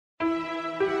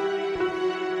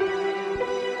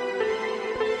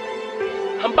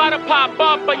I'm about to pop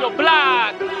up on your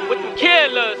block with them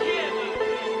killers.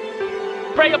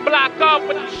 Spray your block up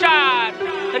with them shots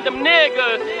and them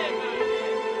niggas.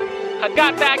 I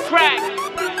got that crack.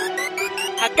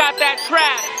 I got that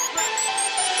trap.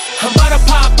 I'm about to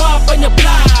pop up on your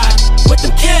block with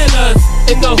them killers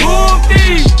in the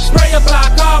hoopty. Spray your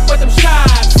block up with them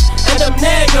shots and them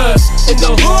niggas in the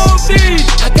hoopty.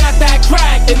 I got that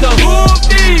crack in the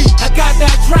hoopty. I got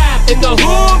that trap in the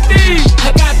hoopty. I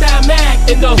got that Mac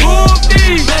in the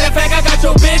hoopty. Matter of fact, I got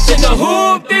your bitch in the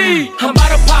hoopty. I'm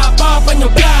about to pop off on your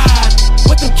block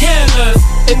with them killers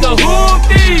in the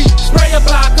hoopty. Spray your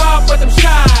block up with them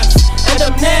shots and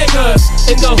them niggas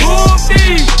in the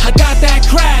hoopty. I got that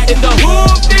crack in the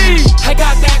hoopty. I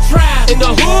got that trap in the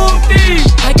hoopty.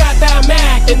 I got that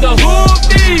Mac in the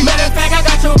hoopty. Matter of fact, I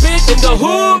got your bitch in the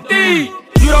hoopty.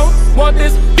 You don't want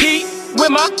this heat with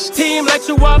my team, light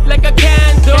you up like a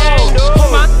candle.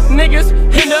 All my niggas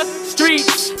in the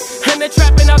streets and they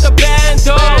trapping out the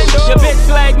bando. Your bitch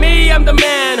like me, I'm the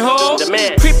man, ho.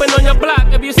 Creeping on your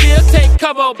block, if you see us, take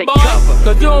cover, boy.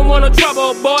 Cause you don't want no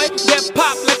trouble, boy. Get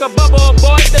popped like a bubble,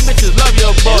 boy. Them bitches love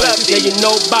your boy. Yeah, you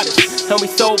know about it, and we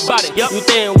so about it. You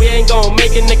think we ain't gon'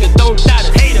 make it, niggas don't doubt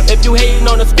it. If you hating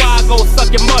on the squad, go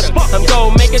suck your mother. I'm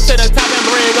gon' make it to the top and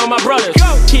bring on my brothers.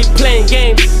 Keep playing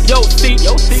games, yo, see,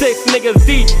 6 niggas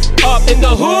deep, up in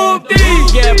the hoopty.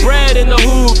 Yeah, bread in the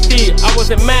hoopty. I was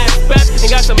in mad spec and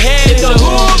got some head in the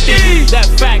hoopty. That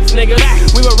facts, nigga.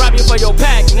 We will rob you for your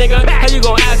pack, nigga. How you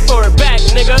gon' ask for it back,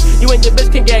 nigga? You and your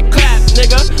bitch can get clapped,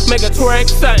 nigga. Make a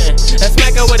twerk something and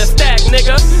smack her with a stack,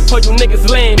 nigga. For you niggas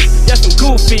lame, y'all some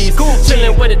goofies.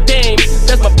 Chillin' with a dame,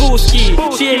 that's my booski.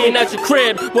 She ain't at your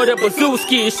crib with a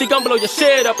bazooski. She gon' blow your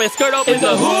shit up and skirt up in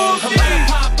the hoopty.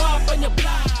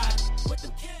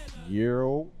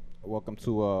 Yo, welcome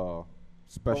to a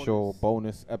special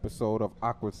bonus episode of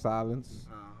Awkward Silence.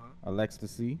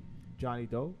 Alextasy. Johnny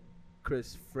Doe.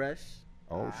 Chris Fresh.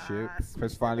 Oh shit.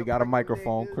 Chris finally got a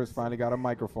microphone. Chris finally got a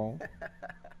microphone.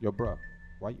 Yo, bruh,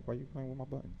 why you playing with my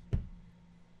buttons?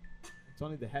 It's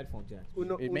only the headphone jack.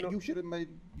 You should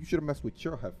have messed with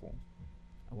your headphones.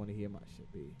 I want to hear my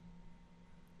shit, B.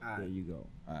 There you go.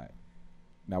 All right.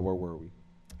 Now where were we?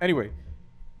 Anyway,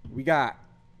 we got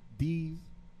Deaz.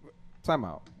 Time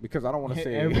out, because I don't want to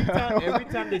say every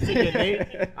time they say your name,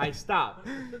 I stop.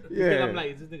 Yeah, I'm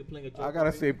like, is this nigga playing a joke? I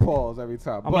gotta say pause every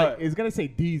time. I'm like, it's gonna say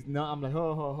Deaz. No, I'm like,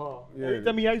 ho. Yeah. Every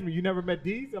time he asks me, you never met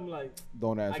Deaz? I'm like,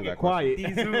 don't answer that quiet.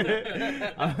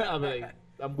 question. I'm like,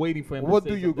 I'm waiting for him. What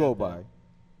to say do you go by?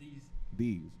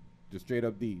 Deaz. Just straight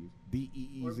up Deaz.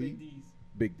 D-E-E-Z.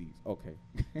 Big Deaz. Okay.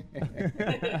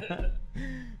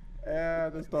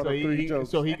 Let's start off 3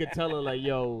 jokes. So he could tell her like,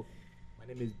 yo, my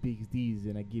name is Big Deaz,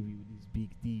 and I give you these Big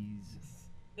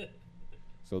Deaz.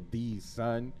 So Deaz,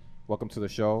 son, welcome to the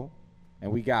show.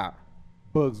 And we got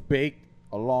Bugs Baked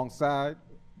alongside.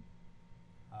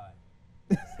 Hi.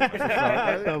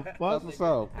 That's what's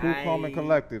up. Cool, calm, and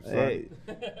collective, son.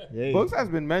 Hey. Bugs has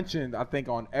been mentioned, I think,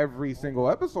 on every single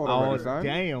episode already, son.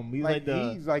 Damn.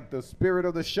 He's like the spirit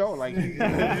of the show. Like,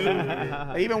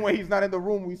 even when he's not in the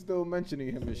room, we still mentioning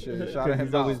him and shit. Shout out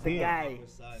him out. It's the guy.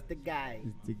 It's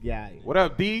the guy. What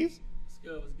up, Deaz?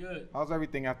 What's good? How's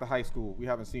everything after high school? We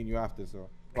haven't seen you after, so.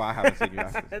 Well, I haven't seen you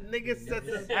after. Nigga said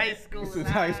this is high school. This is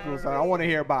high school, son. I want to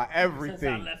hear about everything.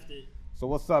 Since I left it. So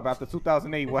what's up? After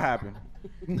 2008, what happened?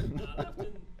 I left in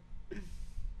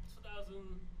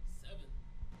 2007.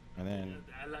 And then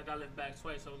I left back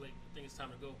twice. So I was like, I think it's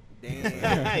time to go.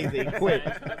 Damn. He quit.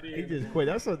 He just quit.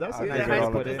 That's a nice way to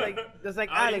put it. That's like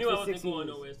I Alex knew I for wasn't 6 going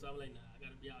years. nowhere, so I'm like, nah, I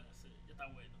gotta be out. That's it. Get that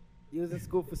way. You was in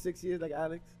school for 6 years like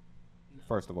Alex?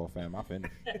 first of all, fam, I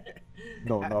finished.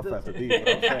 No offense to D, but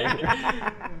I'm saying.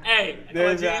 Hey,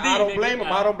 I don't blame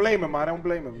him. I don't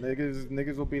blame him.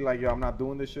 Niggas will be like, yo, I'm not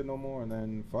doing this shit no more, and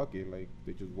then fuck it, like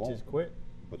they just won't. Just quit.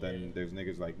 But then there's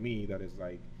niggas like me that is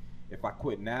like, if I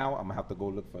quit now, I'm gonna have to go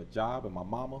look for a job and my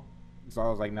mama. So I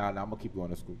was like, nah, I'm gonna keep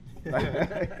going to school. Nah,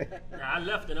 I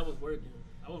left and I was working.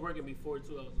 I was working before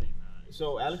too. I was like, nah.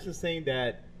 So Alex is saying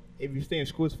that if you stay in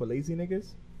school, it's for lazy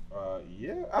niggas.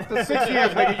 Yeah. After 6 years,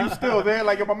 nigga, you still there?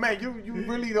 Like, my man, you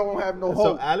really don't have no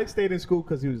hope. So Alex stayed in school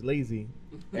because he was lazy.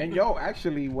 And yo,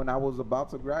 actually, when I was about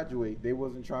to graduate, they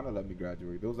wasn't trying to let me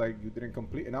graduate. They was like, you didn't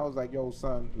complete. And I was like, yo,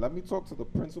 son, let me talk to the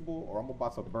principal, or I'm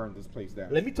about to burn this place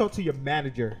down. Let me talk to your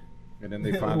manager. And then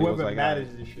they finally was like,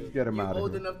 manages this shit. Get him out of here.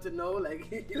 Old enough to know, like,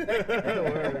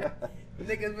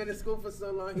 nigga's been in school for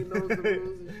so long, he knows the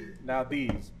rules and shit. Now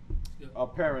these,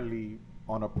 apparently,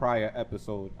 on a prior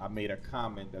episode, I made a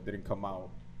comment that didn't come out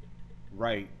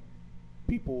right.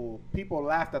 People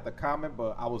laughed at the comment,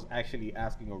 but I was actually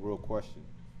asking a real question.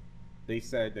 They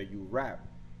said that you rap,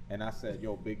 and I said,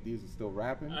 "Yo, Big Deaz is still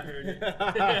rapping." I heard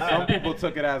it. Some people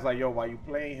took it as like, "Yo, why you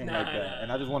playing him like that?" Nah.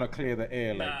 And I just want to clear the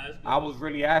air. Like, Nah, it's good. I was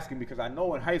really asking because I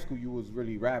know in high school you was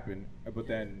really rapping, but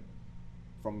then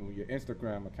from your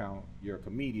Instagram account, you're a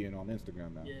comedian on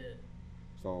Instagram now. Yeah.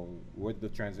 So where did the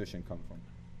transition come from?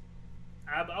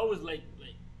 I always like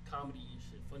comedy and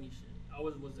shit, funny shit. I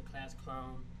always was the class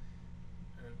clown,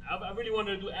 and I really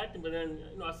wanted to do acting, but then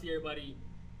I see everybody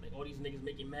like all these niggas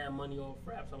making mad money off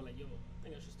rap, so I'm like, yo, I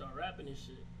think I should start rapping and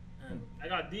shit. And I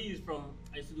got these from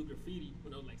I used to do graffiti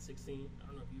when I was like 16. I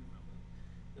don't know if you remember.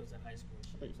 It was in high school and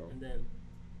shit. I think so. And then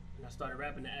when I started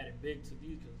rapping, I added big to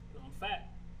these because I'm fat.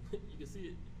 You can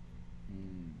see it.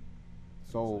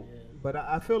 So yeah. But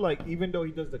I feel like even though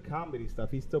he does the comedy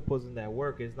stuff, he still puts in that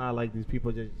work. It's not like these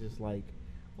people just like,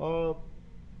 oh,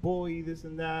 boy, this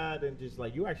and that, and just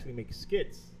like you actually make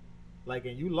skits. Like,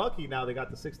 and you lucky now they got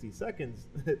the 60 seconds.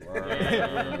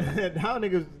 Now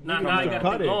niggas Now you to got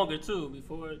cut to it. longer too.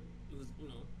 Before it was,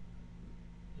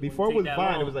 Before it was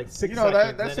fine, it was like 6 you know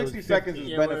seconds. that then it was 60 seconds 50.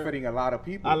 is Yeah, benefiting a lot of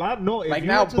people. A lot, no. If Like you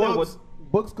now, went to the-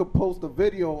 Books could post a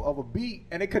video of a beat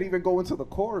and it could even go into the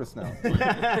chorus now.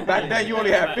 Back then, you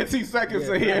only had 15 seconds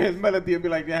to hear his melody and be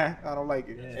like, "Yeah, I don't like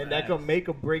it." and that could make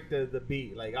or break the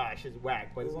beat. Like, shit's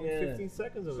whack. But it's only Yeah. 15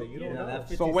 seconds of it. You don't Yeah, know. that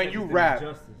 50 So when you seconds did rap,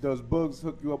 justice. does Bugs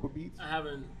hook you up with beats? I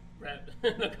haven't rapped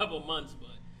in a couple months, but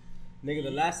Nigga,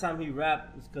 the last time he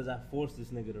rapped was because I forced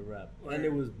this nigga to rap, and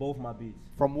it was both my beats.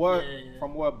 From what Yeah.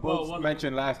 from what Well, Bugs one of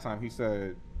mentioned last time, he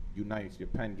said you nice. Your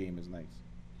pen game is nice.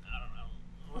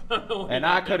 I don't know. And Where I you got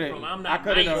that couldn't from. I'm I not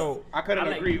couldn't nice. I couldn't I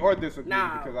like- agree or disagree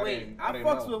Nah, because I wait. didn't I didn't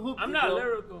fucks know. with hoopty. I'm not bro.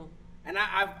 lyrical. And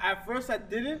I at first I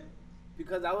didn't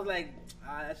because I was like,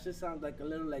 that shit sounds like a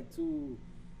little like too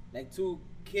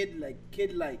kid like.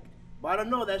 But I don't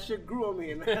know, that shit grew on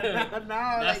me. And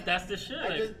now That's the shit. I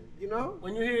Like, just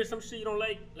when you hear some shit you don't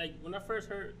like when I first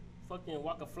heard fucking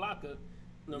Waka Flocka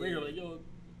on the radio, like, yo, what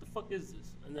the fuck is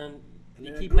this? And then And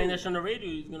you then keep it playing grew. that shit on the radio,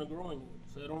 it's gonna grow on you.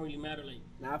 So it don't really matter like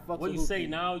Nah, I fucks what with you say hoopty.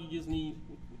 now. You just need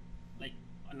like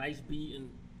a nice beat and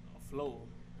a flow.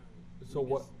 So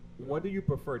what do you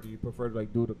prefer? Do you prefer to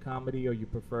like do the comedy or you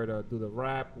prefer to do the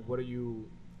rap? What are you?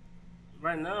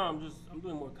 Right now I'm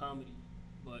doing more comedy,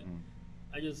 but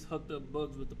I just hooked up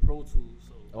Bugs with the Pro Tools.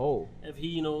 So Oh, if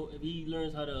he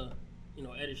learns how to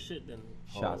edit shit, then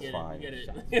Shots fired. we get it,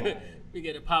 Shots fired. we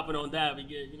get it popping on that. We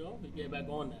get back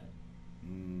on that.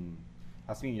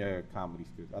 I seen your comedy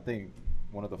skits. I think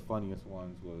one of the funniest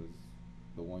ones was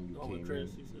the one you The one came with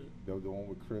Chris, in. you said. The one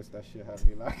with Chris. That shit had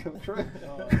me laughing. Chris,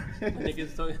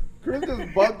 Niggas talking. Chris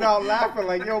just bugged out laughing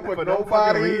like, yo, but For no fucking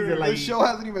nobody. reason, like- The show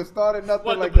hasn't even started. Nothing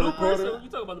What, like the the blue Chris? recorder. You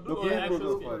talking about the The blue? blue Or Chris actual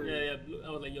was skit? funny. Yeah. Blue. I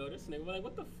was like, yo, this nigga. We're like,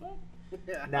 what the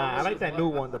fuck? nah, I like that new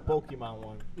one, the Pokemon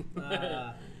one.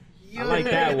 Yo, I like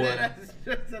that one. That's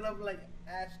just up like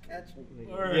Ash Ketchum.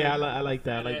 Word. Yeah, I like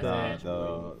that. I like That's that.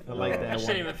 Ash. I like That that shit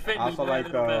one. even fit I me. also but like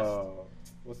it's the best.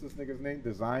 what's this nigga's name?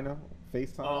 Designer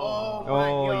FaceTime. Oh,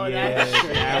 Oh, my God, yeah,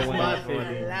 shit that is one is fucking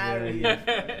funny.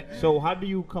 hilarious. So how do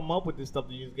you come up with this stuff?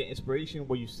 Do you just get inspiration?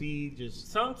 What you see?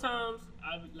 Just Sometimes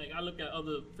I look at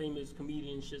other famous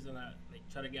comedian shits and I like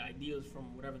try to get ideas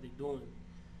from whatever they're doing.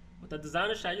 But the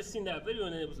designer shit, I just seen that video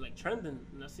and it was like trending,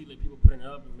 and I see like people putting it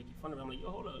up and making fun of it. I'm like, yo,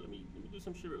 hold on, let me do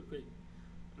some shit real quick,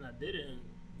 and I did it. And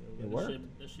It that worked.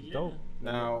 That shit, It's yeah. dope.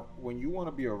 Now, when you want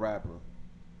to be a rapper,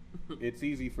 it's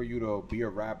easy for you to be a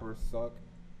rapper, suck,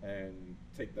 and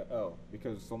take the L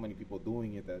because so many people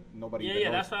doing it that nobody. Yeah, even yeah,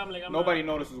 notices. that's why I'm like, I'm Nobody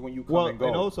not, notices when you come well, and go.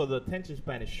 and also the attention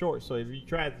span is short. So if you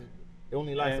try, it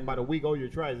only lasts And- about a week. All your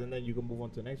tries, and then you can move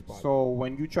on to the next part. So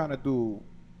when you're trying to do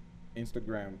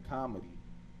Instagram comedy,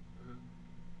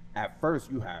 at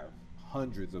first you have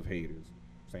hundreds of haters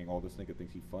saying, "Oh, this nigga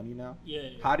thinks he's funny now." Yeah, yeah.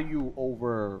 How do you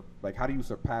how do you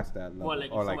surpass that level? What, like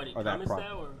if or somebody or that comments pro-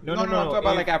 that, or No, I'm talking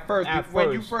about if- like at first. at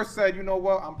When you first. first said, you know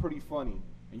what, I'm pretty funny,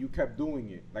 and you kept doing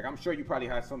it. Like I'm sure you probably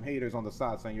had some haters on the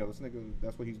side saying, "Yo, this nigga,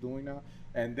 that's what he's doing now."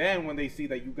 And then when they see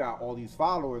that you got all these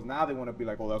followers, now they want to be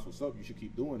like, "Oh, that's what's up. You should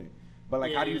keep doing it." But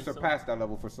like, Yeah, how do you yeah, so- surpass that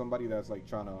level for somebody that's like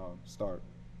trying to start?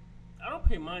 I don't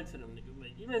pay mind to them niggas.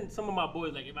 Like even some of my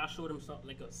boys, like if I show them something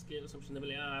like a skit or something, they be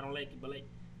like, I don't like it. But like,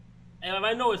 and if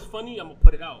I know it's funny, I'm gonna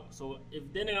put it out. So if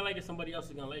they're not gonna like it, somebody else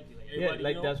is gonna like it. Like yeah, everybody,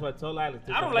 like you know? that's what I told Alex.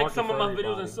 there's I a don't like market some of for my videos,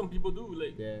 everybody. and some people do.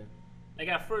 Like, Yeah. like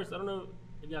at first, I don't know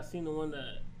if y'all seen the one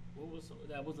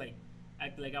that was like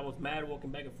acting like I was mad walking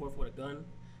back and forth with a gun,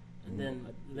 and then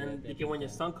when your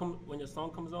song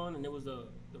comes on, and it was the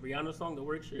Rihanna song, the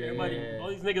work shit. Yeah, Everybody, yeah, yeah. all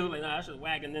these niggas were like, nah, that shit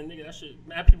whack, and then nigga, that shit,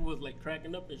 mad people was like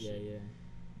cracking up and Yeah, shit.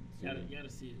 yeah. You gotta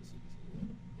see it.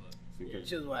 But, yeah.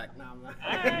 Just whack. Nah, man.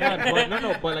 Yeah,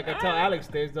 but but like I tell Alex,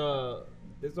 there's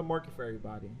a market for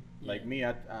everybody. Like me,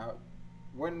 I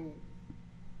when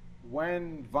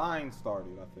when Vine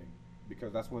started, I think,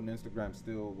 because that's when Instagram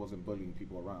still wasn't bullying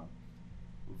people around.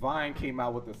 Vine came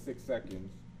out with the 6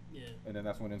 seconds. Yeah. And then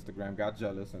that's when Instagram got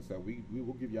jealous and said, we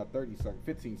will give y'all 30 seconds,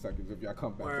 15 seconds if y'all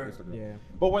come back Word. to Instagram. Yeah.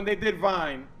 But when they did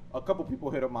Vine, a couple people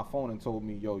hit up my phone and told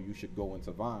me, yo, you should go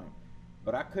into Vine.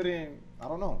 But I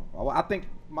don't know. I think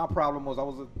my problem was I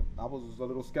was a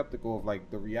little skeptical of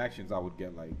like the reactions I would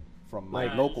get like from like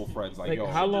Like- local friends. Like, yo,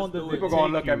 how long just does do it people take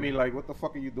gonna look you? at me like, what the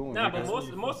fuck are you doing? Nah, nigga?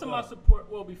 but most of my support,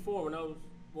 well, before when I was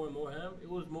going more ham, it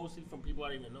was mostly from people I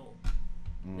didn't even know.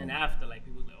 And after, like,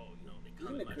 people was like, oh, you know, they Isn't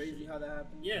comment it my crazy shit. how that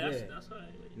happened? Yeah, Yeah. that's how.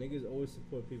 Niggas always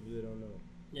support people they don't know.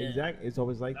 Yeah. Exactly. It's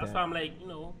always like That's that. why I'm like, you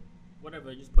know,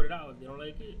 whatever, just put it out. If they don't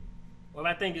like it, or if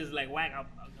I think it's like whack, I'll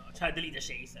try to delete the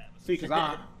shit ASAP. See,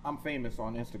 because I'm famous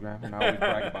on Instagram and I always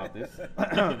brag about this.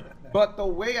 But the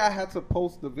way I had to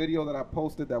post the video that I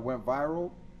posted that went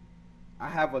viral, I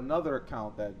have another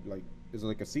account that like is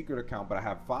like a secret account, but I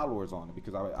have followers on it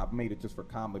because I've made it just for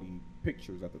comedy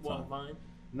pictures at the time. What, Vine?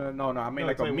 No, I made No,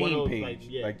 like it's a like one meme of those, page, like,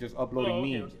 yeah. like just uploading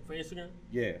okay, memes. for Instagram?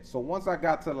 Yeah. So once I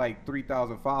got to like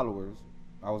 3,000 followers,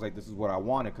 I was like, this is what I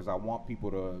wanted because I want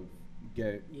people to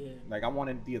get, like I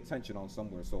wanted the attention on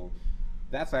somewhere. So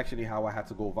that's actually how I had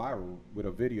to go viral with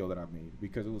a video that I made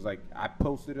because it was like I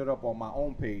posted it up on my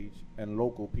own page and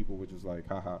local people were just like,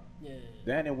 haha. Yeah.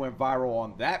 Then it went viral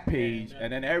on that page, Yeah.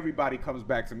 and then everybody comes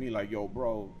back to me like, yo,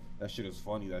 bro, that shit is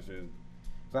funny. That shit is...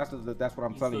 So that's what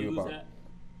I'm You telling still you use about. that?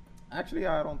 Actually,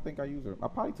 I don't think I use it. I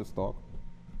probably to stalk.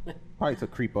 Probably to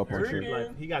creep up on shit. Really?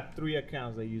 Like, he got 3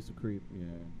 accounts that used to creep.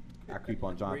 Yeah. I creep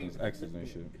on Jonathan's exes and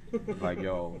shit. Like,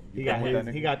 yo, you He done got with his.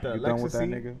 that nigga? He got the You done with that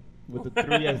Lexus nigga? with the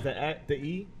 3 as the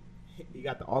E. He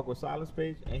got the awkward silence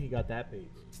page, and he got that page.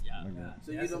 Yeah.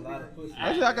 So That's you a don't lot of pussy.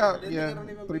 Actually, I got, This yeah, nigga don't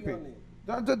even 3 be pages.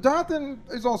 on it. Jonathan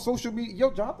is on social media.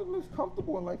 Yo, Jonathan looks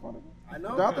comfortable in life, my nigga. I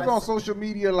know. Jonathan's on social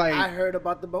media like... I heard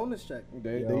about the bonus check.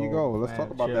 There you Yo, go. Let's man, talk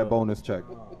about chill. that bonus check.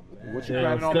 man. What you Yo,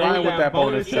 planning on still buying with that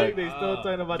bonus check? They still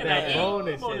talking about Get that that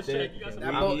bonus bonus shit. check. You got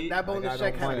some That bonus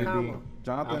check had a comma.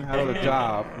 Jonathan has a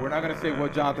job. We're not gonna say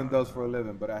what Jonathan does for a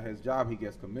living, but at his job he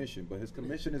gets commission. But his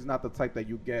commission is not the type that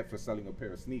you get for selling a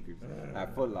pair of sneakers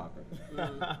at Foot Locker.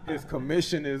 His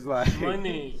commission is like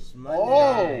Money.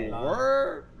 Oh,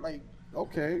 word! Like,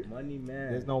 okay. Money,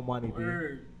 man. There's no money, B.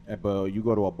 Word. But you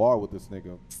go to a bar with this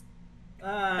nigga.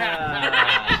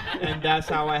 And that's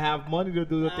how I have money to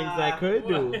do the things I could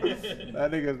do.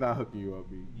 That nigga's not hooking you up,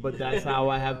 B. But that's how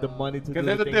I have the money to do Because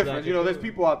the there's a things I difference. could You know, there's do.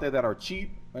 people out there that are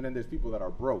cheap, and then there's people that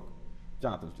are broke.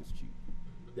 Jonathan's just cheap.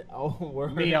 Oh,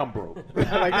 word. Me, I'm broke.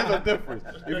 Like, there's a difference.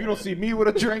 If you don't see me with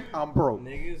a drink, I'm broke.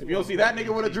 Niggas If you don't see that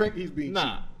nigga with a drink, he's being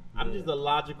Nah, cheap. I'm just a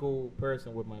logical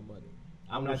person with my money.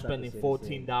 I'm I not wish I could spending say the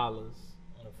 $14 on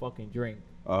a fucking drink.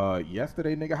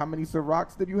 Yesterday, nigga, how many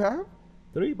Cirocs did you have?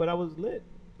 3, but I was lit.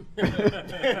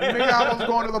 Nigga, I was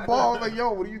going to the bar. I was like,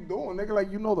 yo, what are you doing? Nigga, like,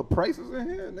 you know the prices in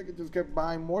here? Nigga just kept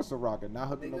buying more Ciroc and not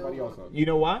hooking Nigga, nobody else up. You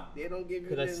know why? They don't give you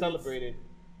Because I limits. celebrated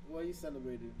What you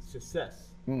celebrated? success.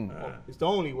 Mm. It's the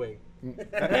only way.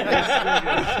 That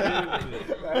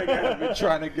nigga has been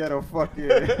trying to get a fucking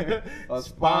a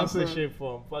sponsor. Sponsorship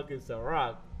from fucking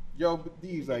Ciroc. Yo, but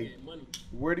these, like, Yeah, money.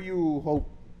 where do you hope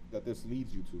that this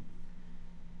leads you to?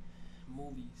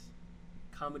 Movies,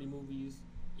 comedy movies.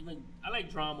 Even I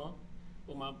like drama,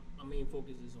 but my main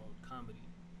focus is on comedy.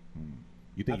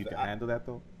 You think you can handle that,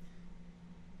 though?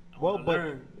 I Well, wanna but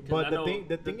learn, 'cause I but the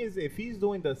know thing is, if he's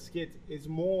doing the skits, it's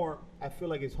more. I feel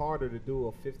like it's harder to do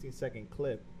a 15-second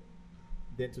clip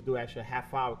than to do actually a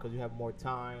half hour because you have more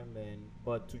time.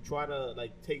 But to try to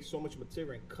like take so much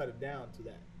material and cut it down to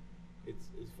that,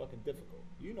 it's fucking difficult.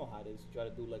 You know how it is. Try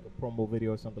to do like a promo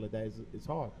video or something like that. It's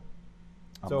hard.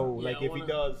 So Yeah, like I if he wanna-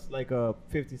 does like a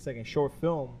 15-second short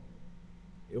film,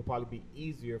 it'll probably be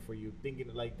easier for you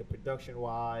thinking like the production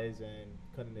wise and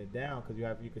cutting it down because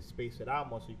you could space it out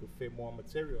more so you could fit more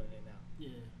material in it now. Yeah.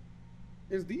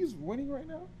 Is these winning right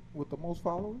now with the most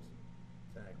followers?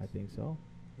 I think so.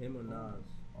 Him or Nas?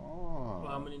 Well,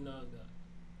 how Oh. many Nas got?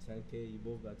 10K. You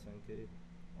both got 10K.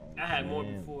 I had more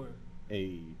Man. before.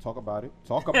 Hey, talk about it.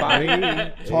 Talk about it.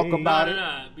 Hey, Talk hey. about it.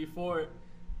 Nah. Before,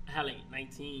 I had like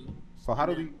 19. So how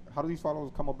do these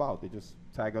followers come about? They just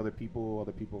tag other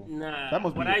people. Nah. That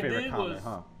must be what your I favorite did comment, was,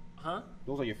 huh? Huh?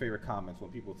 Those are your favorite comments when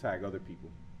people tag other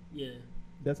people. Yeah.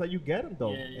 That's how you get them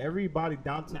though. Yeah, yeah. Everybody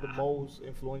down to the Nah. most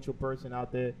influential person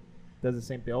out there does the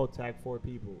same thing. Oh, tag 4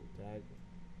 people. Tag.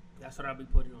 That's what I'll be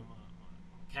putting on my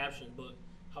caption. But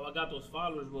how I got those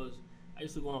followers was I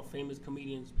used to go on famous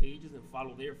comedians' pages and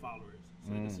follow their followers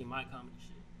so they can see my comedy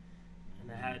shit.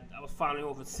 And I was following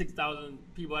over 6,000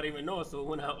 people I didn't even know. So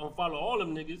when I unfollow all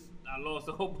them niggas, I lost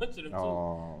a whole bunch of them too.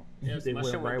 Oh, Yeah, so They my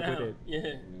went shit went right with down. it. Yeah.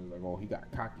 and he was like, oh, he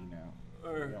got cocky now.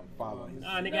 He don't follow me.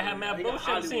 Nah, nigga had mad He got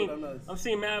bullshit. Hollywood on us. I'm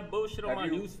seeing mad bullshit on Have my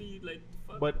you- newsfeed. Like,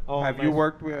 fuck. But Have you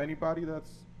worked with anybody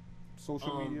that's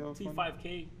social media? funny?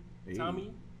 T5K, Hey.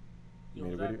 Tommy. You Made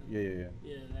know a that? video? Yeah.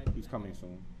 Yeah, that. He's coming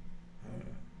soon.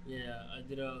 Yeah,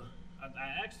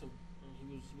 I asked him, and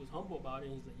he was humble about it.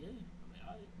 He's like, yeah. I'm like,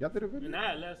 all right. Y'all did a video? And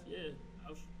I had less. Yeah,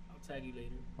 I'll tag you later.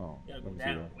 Oh, Yeah, let go me see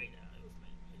down. that. Wait, now it was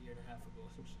like a year and a half ago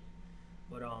or some shit.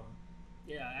 But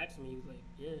yeah, I asked him. He was like,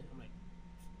 yeah. I'm like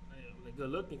good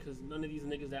looking, because none of these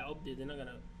niggas that up there, they're not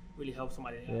gonna really help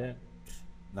somebody. That got, Yeah. like,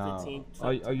 Nah. 15,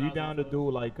 Are you 20,000 down to followers.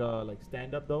 do like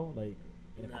stand up though, like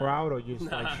in a Nah. crowd, or just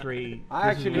like Nah. straight?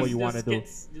 I this is actually- what you Just want to do.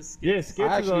 skits, just skits. Yeah, skits.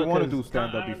 I actually want to do 'cause-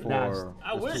 stand up Nah, before.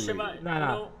 I it's wish too if I, late. Nah, you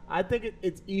nah. know, I think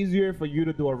it's easier for you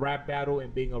to do a rap battle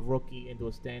and being a rookie and do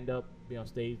a stand up, be on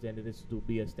stage, than it is to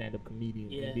be a stand up comedian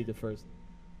Yeah. and be the first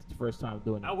time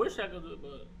doing it. I wish I could do it,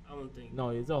 but I don't think. No,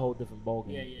 it's a whole different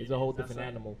ballgame. Yeah, yeah, it's it a whole is. That's different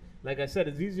right. animal. Like I said,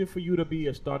 it's easier for you to be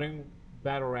a starting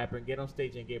battle rapper and get on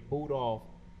stage and get booed off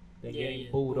than Yeah, getting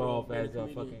yeah, booed booed off off being a as a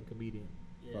comedian. fucking comedian.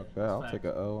 Yeah, Fuck that. that's I'll facts. take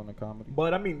a L on the comedy.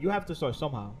 But I mean, you have to start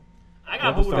somehow. I Yeah,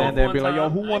 got booed off Stand there and one be like, yo,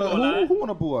 time. who I ain't wanna gonna lie. who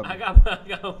wanna boo at me? I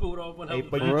got booed off when I Hey,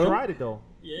 was. but For you real? tried it though.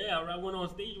 Yeah, I went on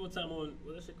stage one time on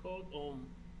what that shit called?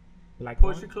 Like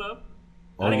Poetry Club.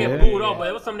 Oh, I didn't yeah? get booed off, but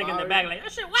there was some nigga in the back like,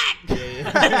 that shit whack.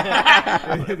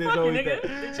 There's always that.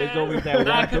 There's always that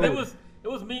Nah, one cause dude. it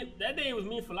was me. That day it was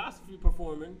me and Philosophy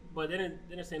performing, but they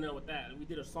didn't say nothing with that. We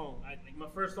did a song. Like my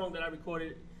first song that I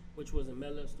recorded, which was in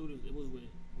Mela Studios. It was with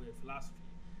Philosophy.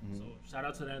 So shout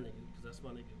out to that nigga, because that's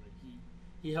my nigga. Like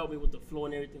he helped me with the flow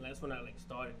and everything. That's when I like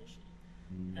started and shit.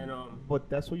 And But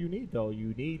that's what you need though.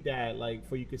 You need that, like,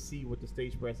 for you can see what the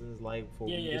stage presence is like, for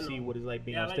yeah, you yeah, can I see know. what it's like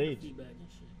being yeah, on I like the stage. feedback and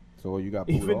shit. So you got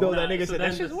booed Even though off? that Nah, nigga so said that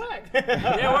then shit's this- whack.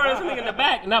 Yeah, word, some nigga in the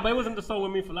back. Nah, but it wasn't the song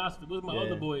with me and Philosophy. It was my Yeah.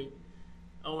 other boy.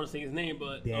 I don't want to say his name,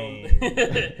 but Damn.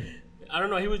 I don't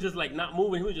know. He was just like not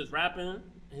moving. He was just rapping. And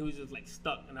he was just like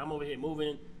stuck. And I'm over here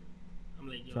moving. I'm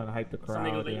like, yo. Trying to hype the Some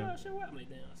nigga was crowd. like, Yeah. yo, shit, what? I'm like,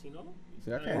 damn, I see no.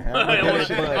 See, I can't I handle don't that wanna-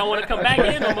 shit. I don't want to come back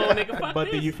in no more, nigga. Fuck But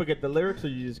this. did you forget the lyrics, or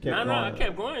you just kept Nah, going? I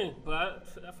kept going. But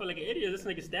I felt like an idiot. This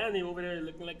nigga standing over there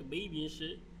looking like a baby and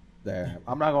shit. Damn,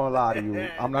 I'm not gonna lie to you.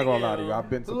 I'm not gonna lie to you. I've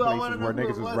been to Who I places wanna know where who it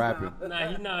niggas is was rapping.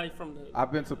 Nah, he from the.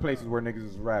 I've been to places where niggas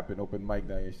is rapping, open mic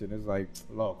night and shit. And it's like,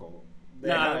 loco.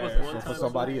 Nah, it was So one for time.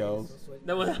 somebody else.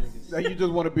 That was. Then you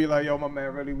just want to be like, yo, my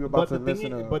man, really, we about But to the, thing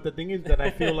listen is, to. but the thing is that I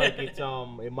feel like it's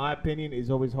in my opinion, it's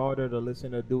always harder to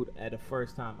listen to a dude at the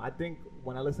first time. I think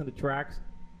when I listen to tracks,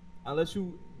 unless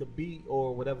the beat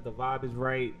or whatever the vibe is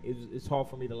right, it's hard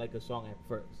for me to like a song at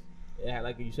first. Yeah,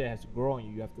 like you said, it has to grow on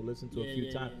you. You have to listen to it a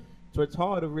few times. Yeah. So it's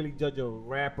hard to really judge a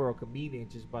rapper or comedian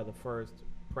just by the first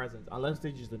presence, unless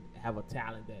they just have a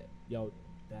talent that, yo,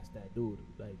 that's that dude.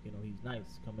 Like, you know, he's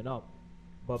nice coming up.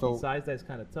 But So- besides that, it's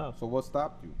kind of tough. So what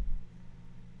stopped you?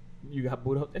 You got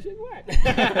booed up. That shit whack.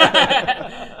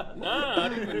 Nah, I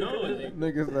didn't even know. Like,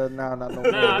 Niggas said, nah, not no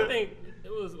nah, I more. think it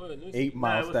was what, 8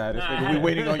 Mile it was- status. nah, Nigga, we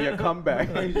waiting on your comeback.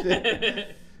 and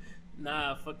shit.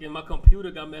 Nah, fucking my computer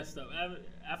got messed up.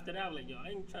 After that, I was like, yo, I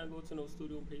ain't trying to go to no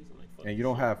studio and pay. I'm like, fuck And this you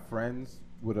don't shit. have friends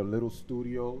with a little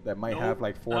studio that might Nope. have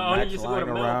like 4 I only Macs used to go to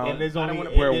lying Mel, around, and there's I don't only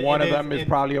wanna- where and one of there's- them is and-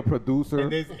 probably a producer,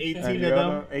 and there's 18 and of the them.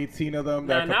 other 18 of them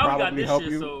Nah, that could now we got probably this help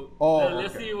shit, you. so Oh,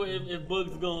 let's okay. see if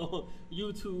Bugs gonna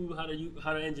YouTube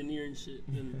how to engineer and shit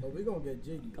and But we gonna get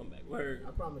jiggy. come back. Word,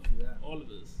 I promise you that. all of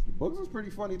us. Bugs is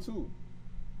pretty funny too.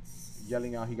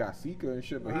 Yelling out he got Sika and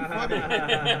shit, but he funny.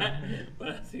 But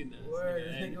I seen that. Word,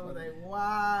 this nigga was like,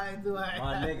 why do I?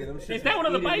 My nigga, them shit Is that one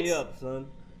of the eating me bites? up, son.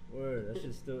 Word, that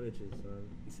shit still itches,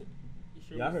 son. You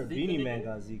sure Yeah, I it was heard Zika, Beanie nigga? Man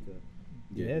got Zika.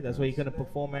 Yeah, that's why he's gonna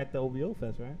perform at the OVO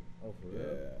Fest, right? Oh, for Yeah. real?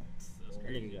 That's That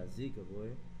crazy. nigga got Zika, boy.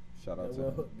 Shout out That to well,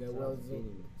 him. that Shout well out to Zoom. Beanie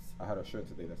Man. I had a shirt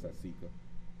today that said Sika.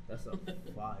 That's a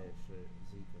fire shit,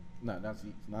 Zika. No, not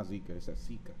Zika. It said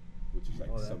Sika, which is like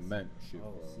Oh, that's- cement shit.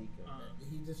 Oh, bro. Zika.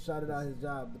 He just shouted out his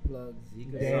job, the plug.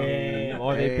 Zika. Damn.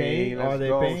 Are they Hey, paying? let's Are they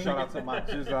go. paying? Shout out to my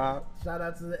Jizza. Shout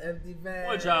out to the empty van.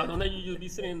 What job? Don't they usually be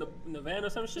sitting in the van or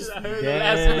some shit? I heard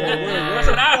Yeah. the last one. That's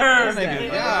what I heard.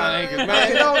 Niggas,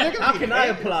 man. Yo, niggas How be can I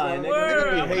hating, apply, son. nigga? Word,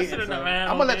 Niggas be I'ma hating, sit in the son. van I'm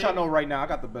all gonna let day. y'all know right now. I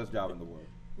got the best job in the world.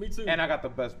 Me too. And I got the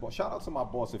best boss. Shout out to my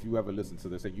boss if you ever listen to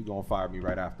this and you gonna fire me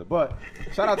right after. But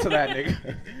shout out to that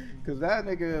nigga. Cause that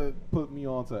nigga put me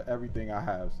on to everything I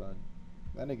have, son.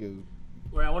 That nigga,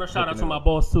 Where I want to shout out Hooking to it my up.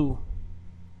 boss too.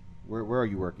 where are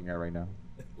you working at right now?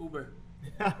 Uber.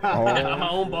 Oh, I'm my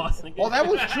own boss. Nigga. oh, that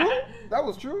was true? That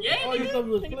was true? Yeah, Oh, you nigga. thought we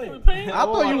was Nigga, playing. we playing. I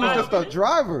thought you was Nah, just a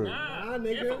driver. Nah, Nah,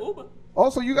 nigga. Yeah, for Uber.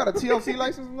 Also, you got a TLC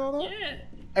license and all that? Yeah.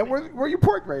 And where you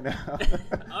parked right now?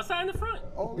 Outside in the front.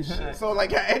 Holy shit. So,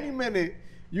 like, at any minute,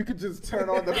 you could just turn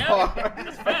on the Yeah, car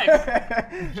that's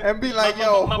facts. and be like, My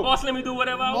yo, boss let me do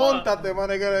whatever I want. montate, my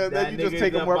nigga. Then you just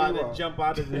take him wherever you to want. jump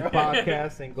out of this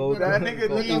podcast and go. That nigga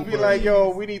go just be Uber. like, yo,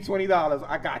 we need $20.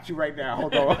 I got you right now.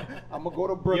 Hold on. I'm going to go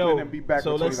to Brooklyn and be back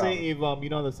so with $20. let's say if you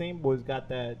know the same boys got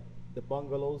the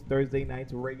bungalows Thursday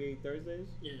nights reggae Thursdays.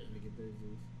 Yeah.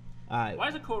 All right. Why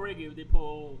is it called reggae if they put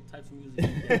all types of music?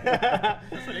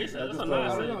 That's what they said. That's what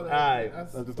I said. Alright.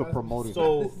 That's just a promoting.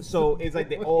 So it's like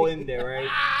they're all in there, right?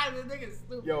 Ah, the nigga's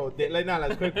stupid. Yo,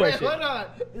 let's quick Hey, question. hold on.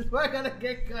 This boy gonna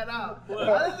get cut out.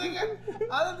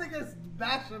 I don't think it's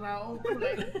bashing our own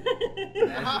Kool-Aid.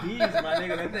 That's Deaz, my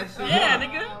nigga. Let that shit Yeah, run.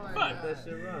 nigga. Oh my Fuck. God. That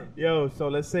shit run. Yo, so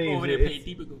let's say Over there it's-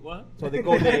 playing deep. What? so they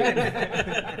go there.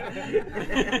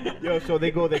 Yo, so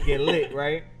they go there get lit,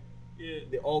 right? Yeah.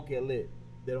 They all get lit.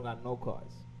 They don't got no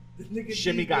cars. This nigga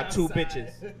Shimmy deep got two outside.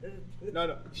 bitches.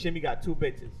 No, Shimmy got two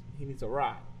bitches. He needs a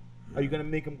ride. Are you gonna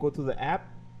make him go to the app?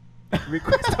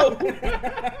 Request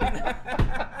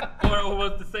Or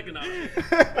what's the second option?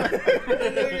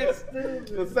 Nigga stupid.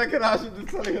 The second option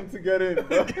is telling him to get in,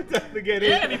 bro. to get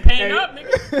Yeah, in. be paying Hey, up,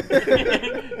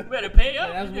 nigga. You better pay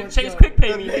up. That's You can what's Chase up. Quick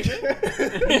Pay me, You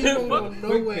nigga. don't go Fuck.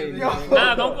 nowhere. Yo. nigga.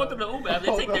 Nah, don't go through the Uber app.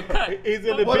 They take their cut. He's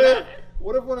in the Fuck back.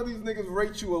 What if one of these niggas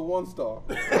rate you a 1 star?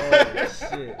 Oh,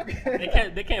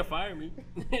 shit. They can't fire me.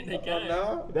 They can't.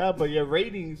 No? Nah, but your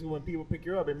ratings when people pick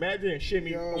you up. Imagine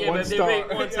Shimmy Yo. Yeah, one but if they star.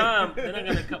 rate one time, they're not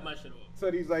gonna cut my shit off.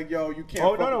 So he's like, yo, you can't.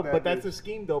 Oh fuck no, with that but that's bitch. a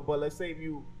scheme though. But let's say if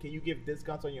you can you give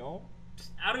discounts on your own?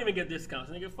 I don't even get discounts.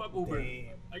 Nigga, fuck Uber. Damn.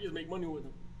 I just make money with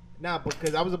them. Nah,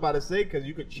 because I was about to say because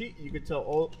you could cheat. You could tell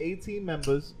all 18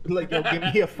 members like, yo, give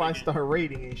me a 5-star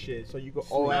rating and shit. So you could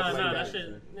all Nah, act like that that.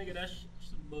 shit, nigga, that's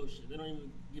some bullshit. They don't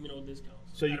even give me no discounts.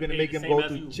 So you're Gotta gonna pay make the him same go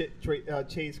as through you.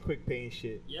 Chase Quick Pay and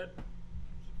shit. Yep.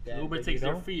 Damn, Uber but takes you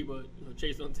their know? fee, but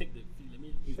Chase don't take the fee. Let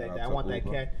me. He's Shout like, out I to want that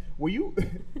Uber. cash. Were you?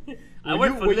 I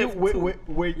work for Lyft too.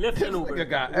 Were, Lyft and Uber. Nigga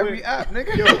got every app,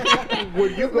 nigga. Yo,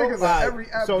 would you This go? nigga's on Alright, every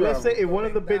app so let's say driver. if one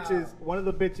of the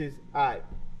bitches, alright,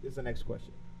 this is the next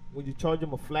question. Would you charge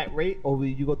them a flat rate, or will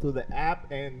you go through the app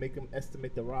and make them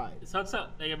estimate the ride? It's not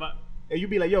something. Like about. And you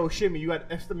be like, yo, Shimmy, you got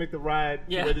to estimate the ride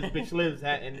to Yeah. where this bitch lives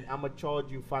at, and I'm gonna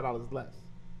charge you $5 less.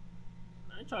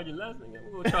 I ain't charging less, nigga.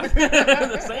 I'm gonna charge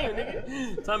the same,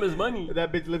 nigga. Time is money. If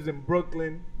that bitch lives in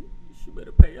Brooklyn. You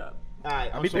better pay up.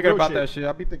 Alright, I on be some thinking real about shit. that shit.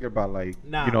 I be thinking about like,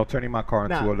 Nah. you know, turning my car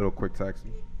into Nah. a little quick taxi.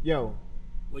 Yo,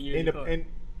 When you're in in the the car. in,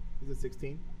 is it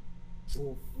 16?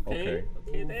 Okay, Okay.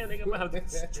 damn, nigga, I'm gonna have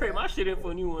to trade my shit in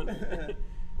for a new one.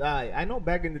 I know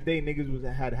back in the day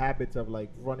niggas had habits of like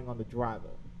running on the driver.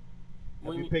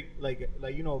 What Have you you mean? picked like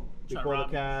you know they Try call a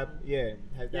robbing. cab? Yeah,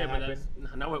 has Yeah, that but happened?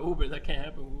 that's not with Uber. That can't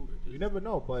happen with Uber. You never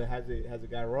know, but has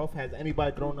it got rough? Has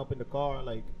anybody thrown up in the car?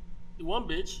 Like, One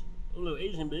bitch, a little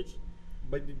Asian bitch.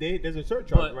 but there's a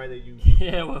surcharge, But- right? That you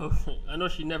Yeah, well, I know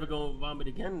she never gonna vomit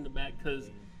again in the back because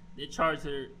they charged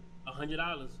her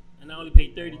 $100, and I only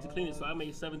paid $30 to clean it, so I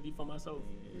made $70 for myself.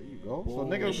 There you go. So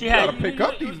And niggas she you had- gotta pick you-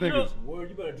 up you- these you know- niggas. Word,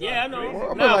 you better drive Yeah, I know. crazy.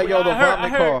 I'm like, yo, the I heard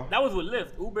vomit car. that was with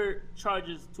Lyft. Uber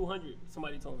charges $200.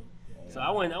 Somebody told me. So I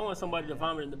want somebody to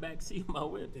vomit in the back seat of my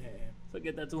whip. So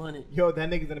get that $200. Yo, that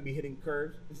nigga's gonna be hitting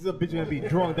curves. This is a bitch gonna be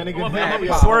drunk. That nigga I'm gonna be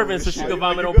Yo, swerving so she are can you-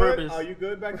 vomit are on you good? purpose. Are you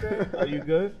good back there? Are you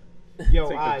good? Yo, Take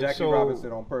the alright, Jackie so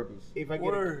Robinson on purpose. if I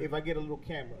Word. get a little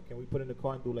camera, can we put in the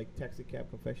car and do like taxi cab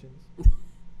confessions?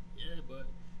 Yeah, but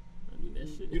I do that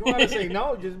shit. You don't have to say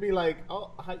no. Just be like,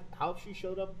 oh, how she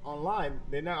showed up online.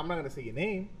 I'm not gonna say your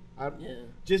name. Yeah.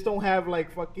 Just don't have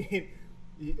like fucking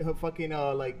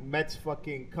like Mets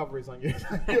fucking covers on your,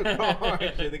 your car.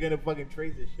 and shit. They're gonna fucking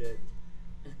trace this shit.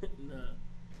 Nah.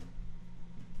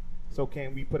 So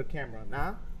can we put a camera?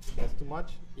 Nah, that's too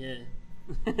much. Yeah.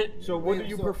 So what Wait, do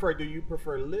you so- prefer? Do you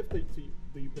prefer Lyft or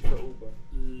do you prefer Uber?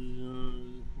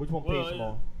 Which one Well, pays yeah.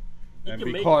 more? You And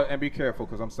can make be careful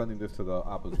because I'm sending this to the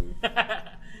opposite.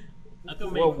 I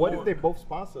can make Well, what if more. they both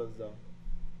sponsor us though?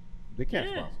 They can't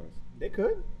Yeah. sponsor us. They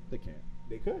could. They can't.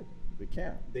 They could. They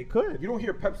can't. They could. You don't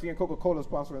hear Pepsi and Coca-Cola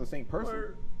sponsoring the same person.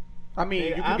 Or- I mean, Hey,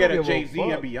 you I can don't get a give a Jay-Z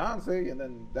and fuck. Beyonce, and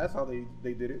then that's how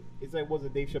they did it. It's like, was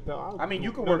it Dave Chappelle? I mean,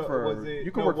 you can work for- Was it,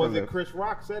 you can no, work for was it Lyft. Chris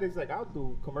Rock said it's like I'll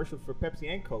do commercials for Pepsi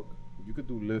and Coke. You could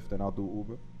do Lyft and I'll do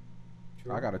Uber.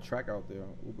 True. I got a track out there,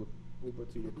 Uber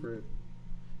to your crib.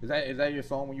 Is that your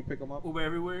song when you pick them up? Uber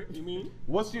everywhere, you mean?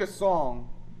 What's your song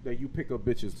that you pick up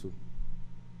bitches to?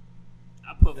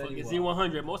 I put Fetty fucking Wap.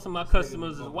 Z100. Most of my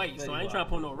customers is fucking white, so Fetty I ain't Wap. trying to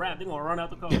put no rap. They gonna run out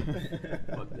the car.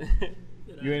 Fuck that.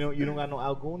 You don't got no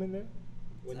Al Goon in there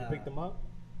when you pick them up.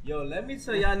 Yo, let me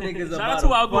tell y'all niggas Shout out about to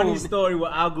a Al funny Goon. story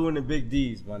with Al Goon and Big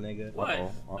D's, my nigga. What?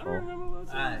 Uh-oh, I uh-oh. don't remember what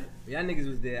Alright, y'all niggas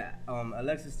was there.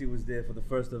 Alexis T was there for the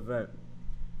first event.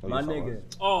 Oh, My yes, I nigga.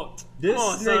 was. Oh, This come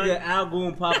on, nigga son. Al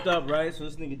Goon popped up, right? So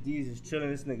this nigga Deez is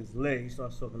chilling. This nigga's lit. He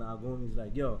starts talking to Al Goon. He's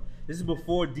like, yo, this is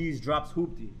before Deez drops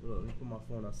Hoopty. Look, let me put my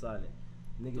phone on silent.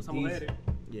 Nigga Put some away Deez. there.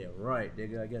 Yeah, right,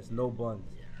 nigga. I guess no buns.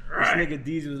 This nigga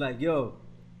Deez was like, yo,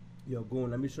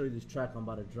 Goon, let me show you this track I'm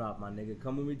about to drop, my nigga.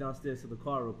 Come with me downstairs to the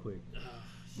car real quick.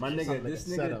 My nigga, Sounds like this a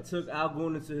nigga setup. took Al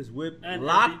Goon into his whip, And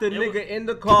locked the it was- nigga in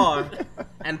the car,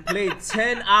 and played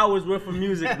 10 hours worth of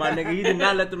music, my nigga. He did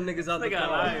not let them niggas out the Nigga car.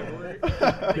 lying, boy.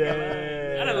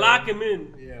 Yeah. I didn't lock him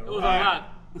in. Yeah, It was right. unlocked.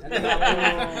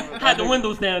 Had the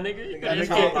windows down, nigga. That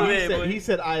Just nigga- get through he, there, said, boy. he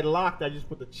said I locked. I just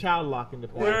put the child lock in the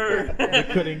back. Word. They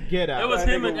couldn't get out. It was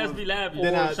That him nigga and was- SB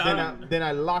Lavish. Then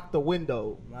I locked the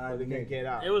window. Nah, So they nigga. couldn't get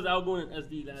out. It was Al Goon and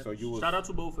SD Lavish. So you was- Shout out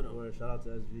to both of them. Word, shout out to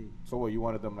SV. So what, you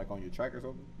wanted them like on your track or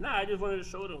something? Nah, I just wanted to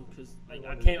show them because like I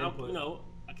wanted came out, input. you know,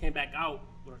 I came back out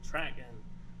with a track and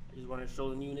I just wanted to show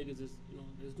the new niggas is, you know,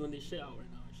 that's doing their shit out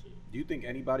right now and shit. Do you think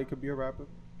anybody could be a rapper?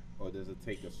 Or does it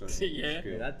take a certain Yeah.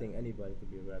 skill? Yeah, I think anybody could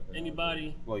be a rapper.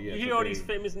 Anybody? Well, yeah, You hear all today- these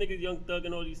famous niggas, Young Thug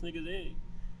and all these niggas.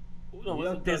 No, Young what's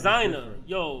Thug it? is Designer. different.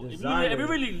 Yo, Designer. if you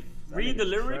really That read the nigga's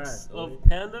lyrics trash, of boy.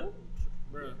 Panda,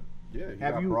 bruh. Yeah, you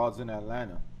Have got you- broads in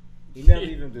Atlanta. He never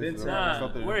even Just been to Nah. that.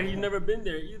 something- Where he's never been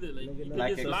there either. Like, Nigga, you no.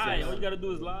 can just Black lie. Exorcist. All you gotta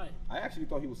do is lie. I actually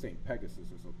thought he was saying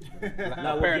Pegasus or something.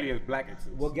 Nah, Apparently it's Black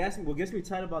Exorcist. What gets me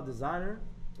tight about Designer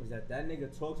is that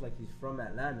nigga talks like he's from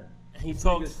Atlanta. And he Nigga's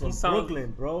talks. from He sounds.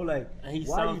 Brooklyn, bro. Like, And he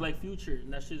why sounds you- like Future,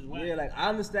 and that shit's whack. Yeah, like I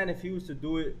understand if he was to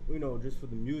do it, you know, just for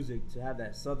the music to have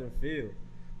that southern feel,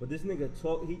 but this nigga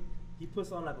talk, he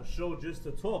puts on like a show just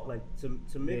to talk, like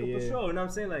to make Yeah, up a yeah. show. You know what I'm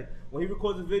saying? Like when he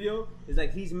records a video, it's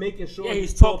like he's making sure Yeah,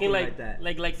 he's talking like that.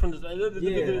 like from the.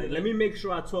 Yeah, like, let me make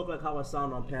sure I talk like how I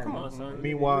sound on Panda. Come on, son.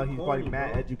 Meanwhile, he's Corny, probably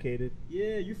mad bro. educated.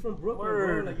 Yeah, you from Brooklyn,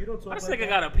 Word. bro. Like you don't talk This like nigga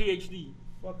that. got a PhD.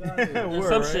 Fuck out of here. And Word,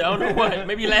 some right? shit. I don't know what.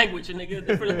 Maybe language, nigga.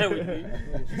 Different language.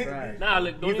 Nigga's trash. Nah,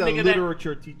 look, the He's only a nigga that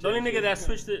literature teacher. the only nigga that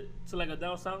switched it to like a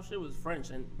down south shit was French,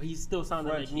 but he still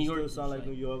sounded French, like New he York. still sound like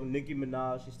New York. Nicki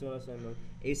Minaj, she still sound like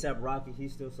ASAP Rocky. He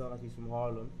still sound like he's from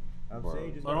Harlem. I'm Bro. saying,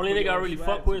 you just But the gotta only put nigga your I own really swag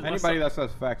fuck to with it. is Anybody that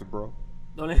says facts, bro.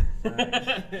 The only,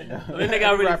 the only nigga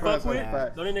I really Rapper fuck that's with. like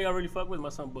facts. The only nigga I really fuck with is my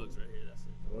son Bugs right here. That's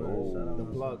it. Word, shout out The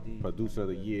to plug. D. Producer of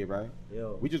the year, right?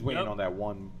 Yo, We just waiting Yep. on that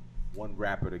one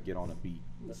rapper to get on a beat.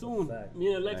 That's a Soon, fact. me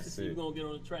and Alexis That's see you it. gonna get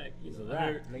on the track. You It's a know, I rap.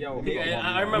 heard. Nigga, Yo, nigga, Nigga, Come on,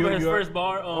 I remember You- his you're- first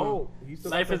bar. Oh, he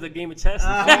still Life got is a game of chess.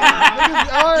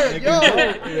 Niggas, yo,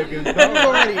 Niggas you know.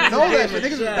 already know that shit.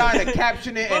 Niggas is dying to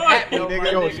caption it and at me, Yo,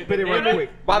 nigga. Yo, spit it right quick.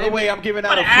 By the way, I'm giving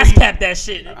out I'm a ass free. cap that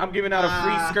shit. I'm giving out a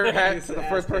free skirt hat to the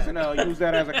first person to use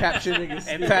that as a caption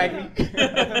and tag me.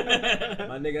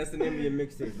 My nigga, that's the name of your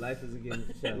mixtape. Life is a game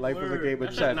of chess. Life is a Word. game of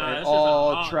That's chess. nah, And that's just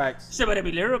all a- tracks. Shit better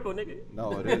be lyrical, nigga.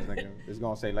 No, it is, nigga. It's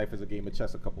gonna say life is a game of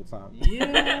chess a couple times.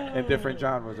 Yeah. In different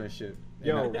genres and shit. And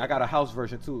Yo. I got a house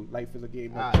version too. Life is a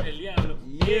game of Ah. chess. El Diablo.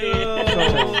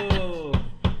 Yo.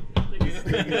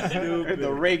 And the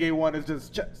reggae one is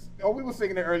just chess. Oh, we were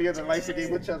singing it earlier. The life's a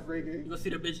game of chess You reggae. gonna see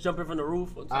the bitch jumping from the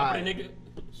roof on top of Alright. the nigga.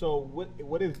 So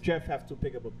what if Jeff have to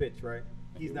pick up a bitch, right?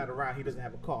 He's not around. He doesn't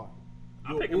have a car.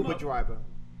 I'll You're pick an him Uber up. driver.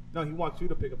 No, he wants you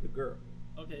to pick up the girl.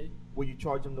 Okay. Will you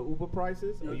charge him the Uber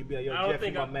prices, or you be like, yo, I don't Jeff, you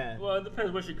think my I- man? Well, it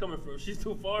depends where she's coming from. She's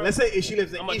too far. Let's say if she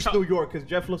lives in I'm a East chop- New York, because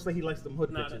Jeff looks like he likes them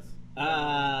hood Nah, bitches.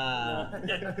 Ah.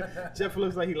 Jeff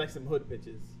looks like he likes some hood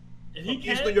bitches. If he From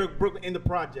East can, New York, Brooklyn, in the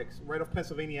projects, right off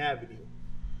Pennsylvania Avenue.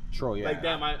 Troy, yeah. Like,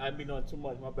 damn, I be knowing too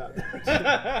much. My bad.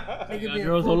 Nigga got being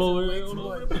girls all over, way all too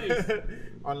over much. the place.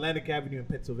 On Atlantic Avenue in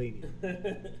Pennsylvania,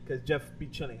 because Jeff be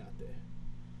chilling out there.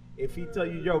 If he tell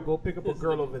you, yo, go pick up a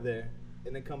girl over there,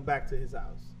 and then come back to his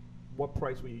house, what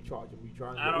price will you charge him? Will you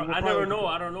charge him? I never know.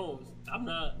 I don't know. I'm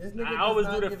not. This nigga I does always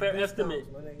not do the give fair discounts,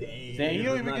 estimate. my nigga. Damn, you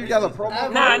don't even Nah, give y'all a niggas-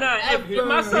 promo? Nah, nah. If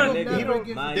my son, Nigga, He don't,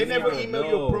 Nah, they never nigga, email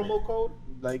you no. a promo code.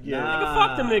 Like, yeah. Nah. nigga,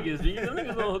 fuck them niggas. G. Them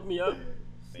niggas don't hook me up.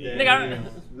 Yeah, Nigga, yeah.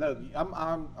 Look, I'm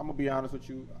gonna be honest with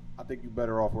you. I think you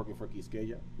better off working for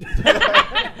Quisqueya.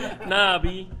 Nah,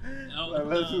 B. Like,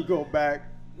 let's just go back.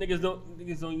 Niggas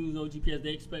don't use no GPS.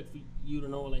 They expect for you to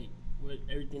know like where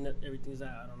everything's at.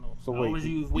 I don't know. So I wait, always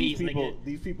use these Waze, people, nigga.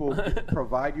 these people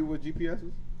provide you with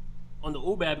GPSs? On the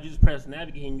Uber app, you just press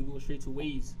navigate and you go straight to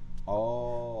Waze.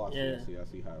 Oh, I see, Yeah. I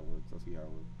see how it works.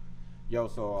 Yo,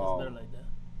 It's so better like that.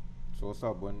 so what's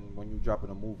up when you dropping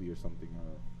a movie or something?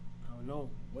 I don't know.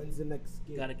 When's the next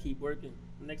skit? Gotta keep working.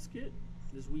 Next skit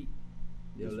this week.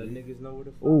 Yo, let niggas know where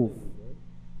the fuck Oof.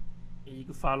 And you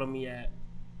can follow me at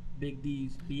Big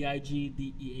D's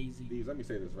BIGDEAZ. These, let me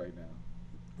say this right now.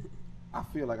 I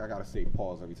feel like I gotta say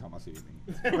pause every time I say your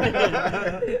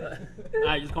name.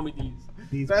 Alright, just call me Deaz.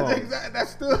 These That's pause. exactly.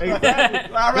 That's still.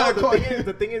 Exactly. I'd rather No, call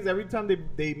the thing is, every time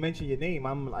they mention your name,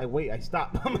 I'm like, wait, I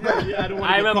stop. I'm like, yeah, I don't want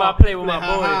I to remember called. I played with my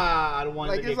Like, boy. I don't want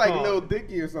like to it's get like called. Lil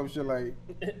Dicky or some shit like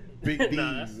Big D's.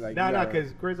 that's- Like, Nah, you gotta-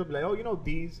 because Chris will be like, oh, you know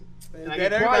Deez. And I Then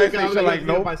get everybody quiet, say I'm shit like,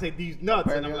 nope. nope. I say Deez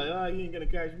nuts, and I'm like, Apparently. oh, he ain't gonna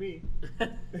catch me.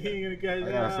 He ain't gonna catch me.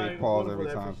 I gotta I say ain't pause falling every for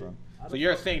that time, for son. shit. So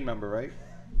you're a sane member, right?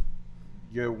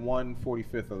 You're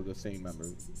 1/45th of the sane member.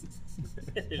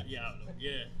 yeah.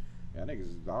 Y'all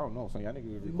niggas, I don't know. So y'all niggas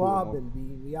We recruiting mobbing, more.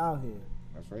 B. We out here.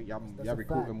 That's right. Y'all That's a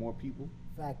recruiting fact. more people.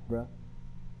 Fact, bro.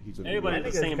 He's a Everybody- That the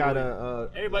nigga's same got boy.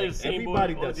 Everybody's the same boy,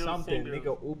 everybody all does girls, something. same Nigga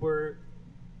girls. Uber,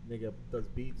 nigga does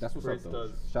beats. That's what's Chris up, though.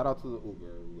 does. Shout out to the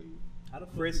Uber lady. How the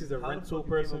fuck Chris you- is a how the rental fuck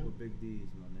you came person. up with Big D's,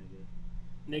 my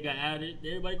nigga. Nigga added.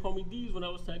 Everybody called me Deez when I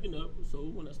was tagging up. So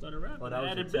when I started rapping, Oh, that I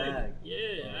was added your big. tag.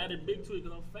 Yeah, I added big to it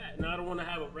because I'm fat. Now I don't want to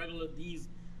have a regular Deez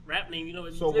rap name. You know,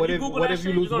 So if what you if Google what that if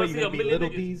you shit, lose you're gonna weight? see You a gonna be million little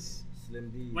niggas. D's. Slim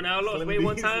D. When I lost Slim weight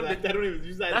one D's, time, like, that don't even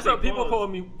use that. that's same what people pause.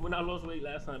 called me when I lost weight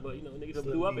last time. But you know, niggas Slim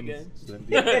blew up D's. again. Slim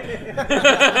D.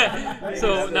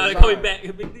 So That's now a they call me sign.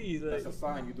 back Big D's. That's a Like,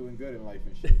 sign you're doing good in life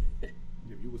and shit.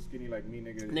 If you was skinny like me,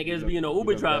 nigga. you niggas look- being an you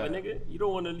Uber look driver, bad. nigga. You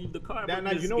don't want to leave the car. Nah, but nah,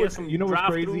 just you know get what's- some you know what's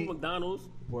drive-through crazy? McDonald's.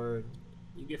 Word.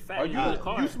 You get Are fat. you? You in the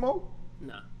car. You smoke?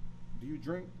 Nah. Do you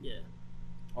drink? Yeah.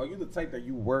 Are you the type that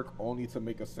you work only to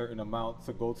make a certain amount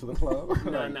to go to the club?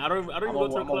 Nah, nah, I don't even go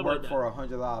to the I'm club gonna like work that. for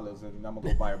 $100 and I'm gonna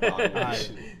go buy a bottle. of Alright.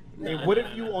 shit. Hey, Nah, what nah,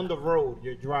 if you nah. on the road,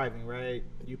 you're driving, right?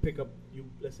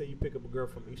 Let's say you pick up a girl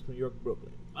from East New York,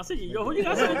 Brooklyn. I said, yo, who you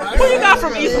got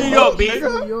from East New York, B?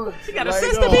 Nigga. New York. She got a Like,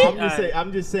 sister, no, B?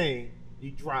 I'm just saying,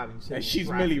 you driving. So And you she's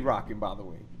driving. Millie rocking, by the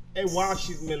way. And while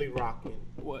she's Millie rocking.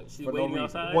 What? She's For no waiting reason.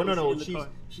 outside? Well, no, or no, in the car?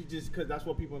 she just because that's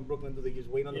what people in Brooklyn do. They just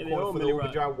wait on the Yeah, they corner all for the Millie Uber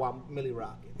rock. drive while Millie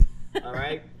rocking. All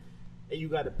right, and you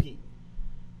got to pee.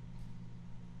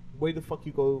 Where the fuck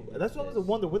you go? That's what I was a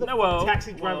wonder. Where the No, fuck well,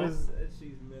 taxi well. drivers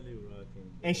She's Millie rocking.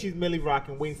 and she's Millie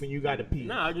rocking, waiting for you got to pee.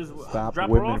 Nah, I just Stop drop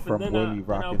her women off from and Willy then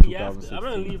Rock I'll in pee after. I'm 2016.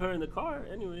 gonna leave her in the car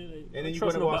anyway. Like, And then you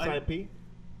trust gonna go nobody. outside and pee.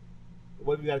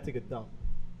 What if you got to take a dump?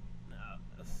 Nah,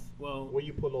 well, Where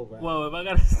you pull over? At? well, if I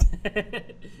gotta,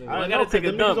 if I know, gotta 'cause take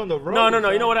a them niggas dump. on the road, No. You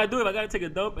son. know what I do? If I gotta take a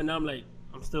dump and I'm like,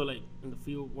 I'm still like in the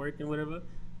field working, whatever.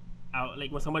 I'll,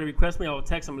 like when somebody requests me, I'll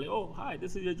text them like, "Oh, hi,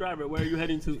 this is your driver. Where are you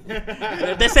heading to?" And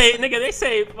if they say, "Nigga," they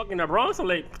say fucking the Bronx. I'm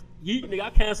like, "Yeet, nigga, I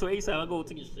cancel ASAP. I'll go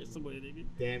take a shit somewhere, nigga."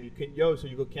 Damn, you can so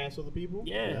you go cancel the people?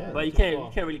 Yeah, but you too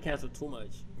can't far. really cancel too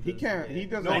much. He can't. He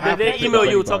doesn't. No, have they to email tell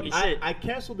you anybody. talking shit. I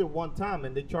canceled it one time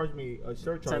and they charged me a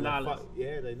surcharge. $10. Like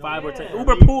yeah, they know. 5 or Yeah. 10.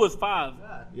 Uber pool is 5.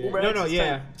 Yeah. Uber No, X no, is yeah.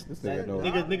 10. This nigga knows.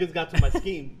 Niggas got to my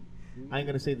scheme. I ain't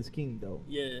gonna say the scheme though.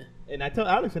 Yeah. And I tell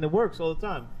Alex, and it works all the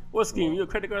time. What scheme? You a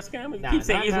credit card scammer? You Nah, keep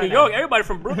saying nah, East nah, New nah. York. Everybody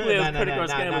from Brooklyn is Nah, a credit card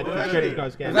scammer. nah, bro. credit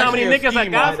card scammer. There's You know how many actually a niggas I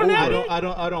scheme got on from that? Uber.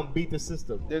 bitch? I don't beat the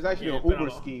system. There's actually Yeah, an pero- Uber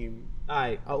scheme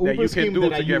Alright, a that Uber you scheme can do that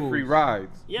to I get use. free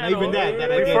rides. Yeah, Not even that I get.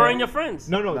 referring your friends.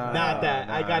 No, Nah, not that.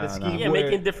 I got a nah, scheme Yeah, where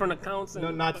making different accounts. And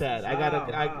no, not that. I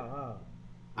got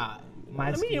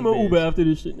my Let me scheme get my Uber is, after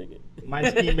this shit, nigga. my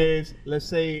scheme is, let's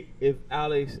say if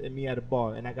Alex and me at a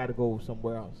bar and I gotta go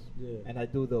somewhere else, Yeah. and I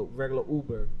do the regular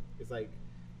Uber, it's like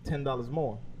 $10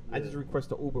 more. I just request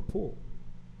the Uber pool,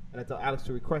 and I tell Alex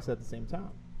to request at the same time,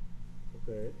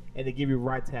 Okay. and they give you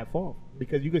rides half off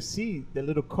because you can see the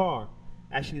little car.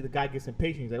 Actually, the guy gets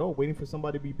impatient. He's like, "Oh, waiting for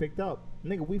somebody to be picked up."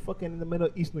 Nigga, we fucking in the middle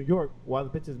of East New York while the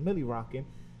bitch is Millie rocking.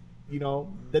 You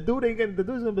know, the dude's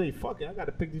gonna be like, "Fuck it, I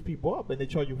gotta pick these people up," and they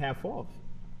charge you half off.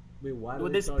 Wait, why Well,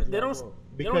 do they, they charge they you don't. that for?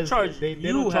 They don't charge they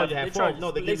you. don't charge you They half charge. off.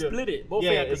 No, they they give you split it. Both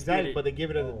yeah, have to split exactly. it. But they give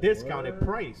it at a Oh, discounted word.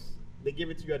 price. They give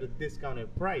it to you at a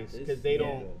discounted price because This they nigga.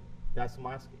 don't. That's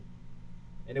my scheme,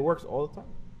 and it works all the time.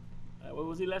 What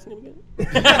was his last name again?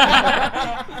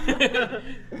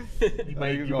 You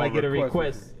might you get gonna a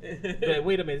request request. But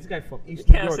wait a minute, this guy from East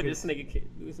New York. Cancel is- this nigga kid.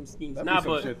 Doing some schemes. That'd Nah, be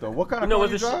some but shit though. What kind you of know car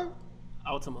what you this drive?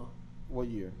 Altima, What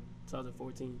year?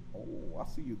 2014. Oh, I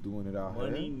see you doing it out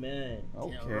Money here. man.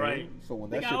 Okay. Yeah, right. So when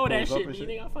that Nigga, shit all that pulls up shit, and B. shit,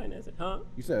 Nigga, I finance it, huh?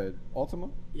 you said Ultima?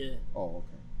 Yeah. Oh,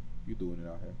 okay. You doing it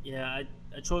out here? Yeah,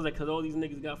 I chose that because all these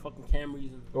niggas got fucking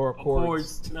Camrys and Or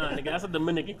Accords. Nah, nigga, that's a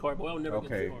Dominican car, but I'll never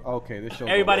get Okay. the car. Okay. This show.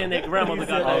 Everybody and their grandmother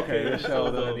got that. Okay. This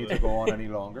show doesn't need to go on any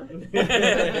longer.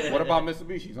 What about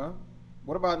Mitsubishis, huh?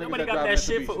 What about niggas Nobody that got drive that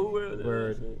shit for Mitsubishi? Uber.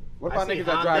 Word. What I about see niggas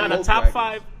that Honda. drive Now the top Volkswagens?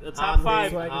 five, the top Honda,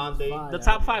 five, Hyundai, the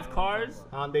top 5 cars.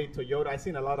 Hyundai, Toyota. I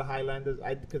seen a lot of Highlanders.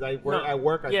 Because I No,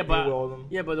 work. I yeah, deal but with all of them.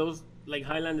 yeah, but those like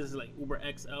Highlanders is like Uber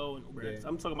XL and Uber X. Yeah.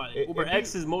 I'm talking about It- Uber it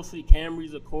X be- is mostly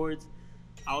Camrys, Accords,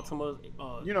 Altimas,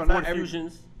 You know, Ford not every.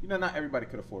 Fusions. You know, not everybody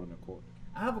could afford an Accord.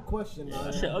 I have a question. Yeah,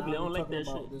 that shit ugly. I don't like talking that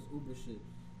about shit. This Uber shit.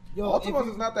 Yo, if Ultimas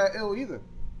you- is not that ill either.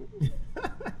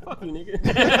 Fuck you,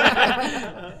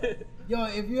 nigga. Yo,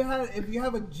 if you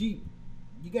have a Jeep,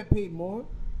 you get paid more.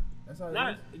 That's how it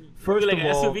Not, is. First like of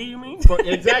an all, SUV, you mean?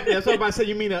 exactly. That's what I'm about to say.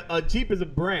 You mean a Jeep is a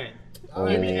brand? Oh.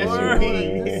 You mean Oh.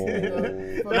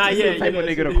 SUV? Nah, yeah, Type of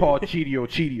yeah, nigga to call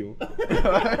Cheeto.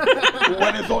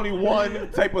 When there's only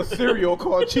one type of cereal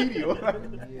called Cheeto.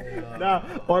 Nah,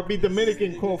 or be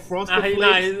Dominican called Frosted Nah,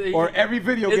 Flakes. Or every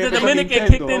video Is game the is a Dominican Nintendo.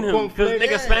 kicked in him? Con Because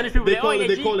flakes. nigga Spanish people, They oh, call yeah, it.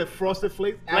 They G. call it Frosted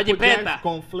Flakes. La Apple Jipeta. Jacks,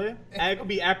 confle. It could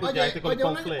be Apple Jacks. They call it Oye,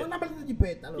 confle. una maldita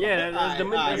jipeta, loco. Yeah, that's the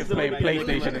Alright, Niggas Dominican. playing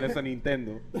Like, PlayStation and it's a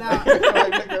Nintendo.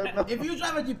 Now, if you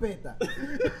drive a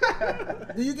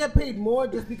jipeta, do you get paid more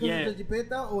just because Yeah. it's a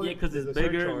jipeta, or Yeah, because There's it's a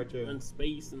bigger surcharge, yeah. and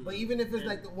space. And, but even if it's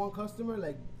like the one customer,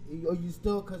 like, or you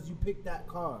still because you picked that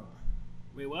car.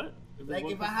 Wait, what? Like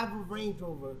if I have a Range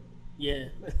Rover, Yeah.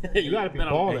 You gotta be Better-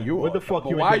 balling. You What the fuck? But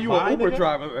You why in you Dubai, an Uber nigga?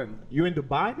 driver then? You in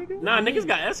Dubai, nigga? Nah, niggas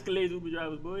got Escalades Uber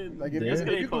drivers, boy. Like Yeah. if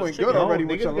Escalade you're costs doing chicken. good already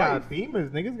with niggas your got life. Beamers.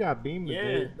 Niggas got Beamers. Yeah.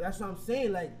 dude. that's what I'm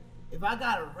saying. Like, if I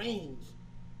got a Range,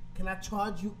 can I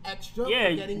charge you extra? Yeah,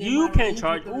 for getting in you my can Range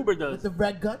charge. with the, Uber does. with the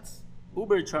red guts.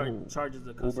 Uber charges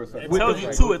the customer. says- It With tells the-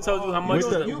 you too. It tells you how much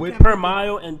With the- is with- per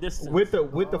mile and distance. With the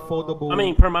foldable. I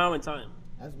mean, per mile and time.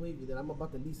 That's wavy. Then I'm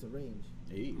about to lease a Range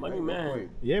Hey, Money right, man. real quick.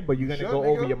 yeah, but you're gonna Sure, go nigga.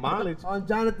 over your mileage. on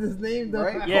Jonathan's name, though.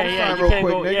 Right. Yeah, Call yeah. sign You real can't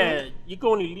quick, go. nigga. Yeah, you can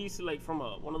only lease it like from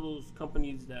one of those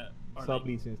companies that are like,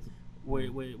 Subleasing.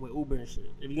 with Uber and shit.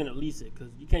 If you're gonna lease it, because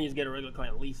you can't just get a regular car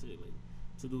and lease it like,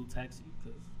 to do taxi.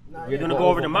 Because Nah, you're yeah, gonna go go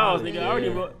over over the miles, mileage.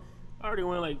 nigga. Yeah. I already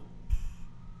went like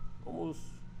almost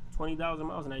 20,000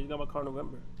 miles, and I just got my car in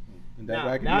November. And that Nah,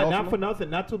 raggedy not Ultima? for nothing.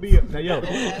 Not to be. Now, yo,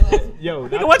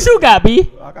 Nigga, not, what you got,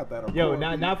 B? I got that. on yo, board,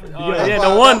 not dude. not. For, Oh, yo, yeah, That's no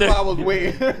why- wonder. That's why I was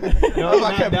waiting. That's why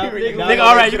I kept nah, hearing you nah, say Nigga, all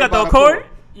all that right, shit you got the about Accord? car.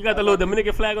 You got the little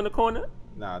Dominican flag on the corner?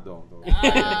 Nah, don't.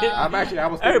 Ah. I'm actually, I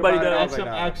was thinking Everybody about it, I does. was like,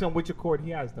 nah. Ask him which Accord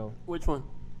he has though. Which one?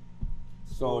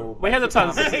 So, Wait, here's the time.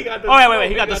 He got the Oh, wait. sport.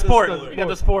 He got the the sport. sport. He got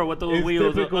the sport with those It's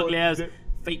wheels, typical- ugly ass the-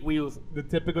 fake wheels. The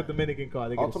typical Dominican car.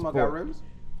 They get a Ultima sport. got rims?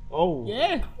 Oh.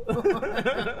 Yeah. They do.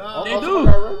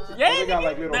 Got rims? Yeah, Or they got nigga.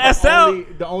 like little The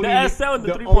SL. The only The SL and the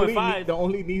the 3.5. The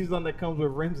only Nissan that comes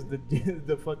with rims is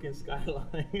the fucking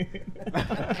Skyline.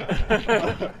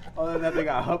 Other than that, they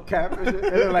got hubcap and shit.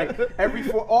 And then, like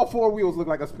all four wheels look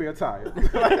like a spare tire.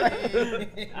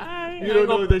 You don't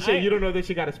know that shit. You don't know that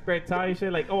shit got a spare tire and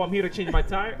shit. Like, oh, I'm here to change my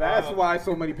tire. That's why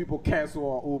so many people cancel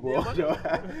on Uber.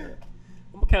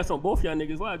 I'm gonna cancel on both y'all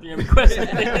niggas. Why? If you ain't requesting.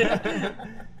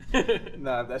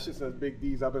 Nah, if that shit says Big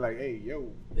D's, I'll be like, hey, yo.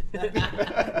 Has Nah,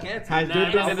 there it's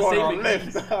been- I'm the going same on Big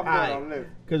Lyft. I'm going on Lyft.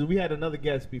 Because we had another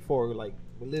guest before, like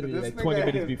literally This like nigga 20 had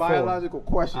minutes his before. biological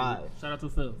question. Alright. Shout out to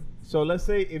Phil. So let's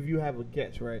say if you have a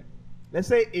guest, right? Let's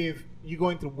say if you're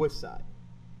going to Woodside,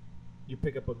 you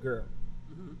pick up a girl.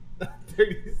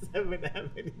 37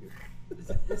 Avenue.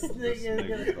 This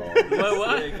nigga is gonna.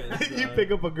 What? You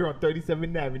pick up a girl on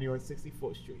 37th Avenue on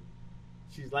 64th Street.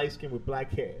 She's light skinned with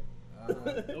black hair.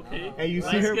 Okay. And you see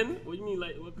Light her- skin? What do you mean,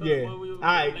 like what color? Yeah.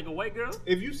 Alright. Like a white girl?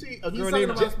 If you see a He's girl talking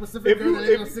named about a specific girl that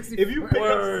lives on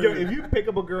 64th. if you pick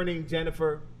up a girl named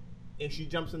Jennifer and she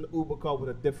jumps in the Uber car with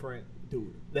a different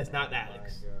dude that's not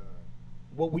Alex,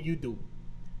 what will you do?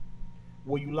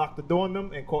 Will you lock the door on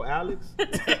them and call Alex?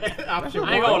 Option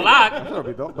I ain't one. gonna lock. That's gonna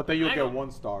be dope. But then you'll I get ain't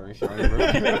 1 star and shit.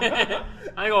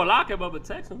 I ain't gonna lock him up, but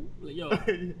text him. Like, yo,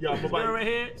 Yo, this girl right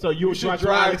here. So you You would should drive to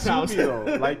drive Alex's to house. me though.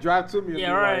 Like drive to me and Yeah,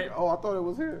 be right. like, oh, I thought it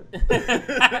was here.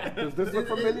 Does this look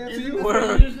familiar to you?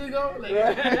 Word. Usually go like.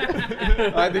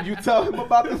 Like, did you tell him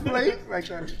about this place? Like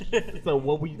that. So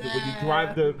what will you do? Will you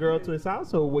drive the girl to his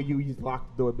house, or will you just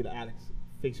lock the door and be like, Alex,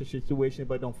 fix your situation,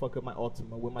 but don't fuck up my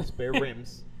Ultima with my spare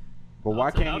rims? But why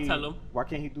I'll can't tell him. Why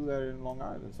can't he do that in Long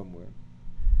Island somewhere?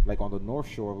 Like on the North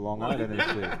Shore of Long Island and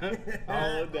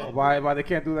shit. Why they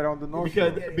can't do that on the North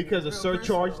Shore? Because the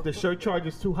surcharge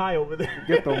is too high over there.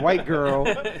 Get the white girl.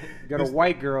 Get a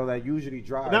white girl that usually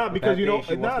drives. Nah, but because that you day know,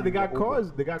 she wants to they use got the Uber.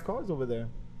 cars. They got cars over there.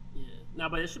 Yeah. Nah,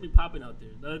 but it should be popping out there.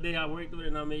 The other day I worked with it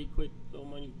and I made quick little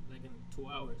money like in 2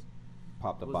 hours.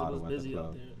 Pop the It bottle was at the busy out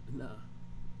club. there. Nah.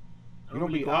 I You don't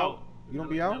really be go out? You don't Not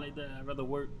be like- out? Not like that. I'd rather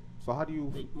work, So how do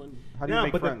you make money. Nah,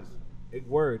 make but friends?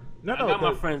 Word. No, I got my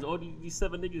the- friends. All these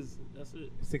 7 niggas. That's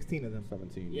it. 16 of them.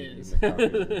 17. Yes. You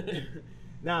make out.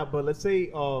 Nah, but let's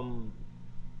say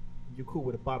you cool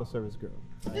with a bottle service girl.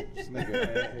 This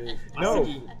nigga is- No,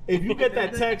 Masigi. if you get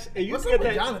that text, and you What's get up with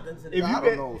that, Jonathan today? if I you don't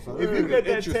get, know, son. if you get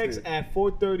that Interested. text at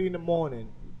 4:30 in the morning,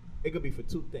 it could be for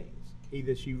 2 things.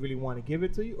 Either she really want to give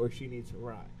it to you, or she needs a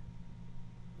ride.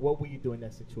 What will you do in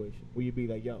that situation? Will you be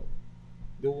like, yo,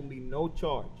 there will be no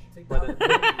charge, Take but,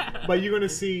 that. but you're gonna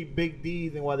see Big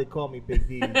D's and why they call me Big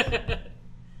D's. I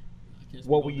can't can't speak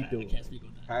What on will you that. do? I can't speak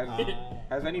on that.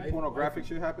 Has any pornographic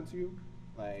shit happened to you?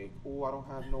 Like, oh, I don't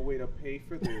have no way to pay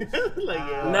for this. Like,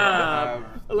 yeah. Nah.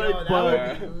 Like, Yo, that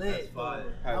but would be lit, but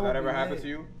Has that ever happened to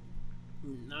you?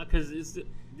 Nah, cause it's.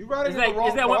 You riding It's in like- the wrong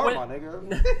is that car, what- my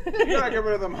nigga. You gotta get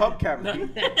rid of them hubcaps.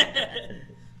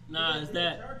 Nah, is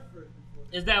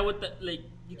that what the like?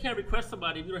 You can't request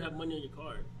somebody if you don't have money on your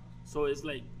card. So it's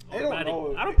like They don't automatic.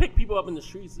 know if I don't they- pick people up in the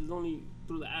streets. It's only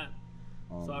through the app.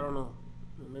 Oh, So I don't know.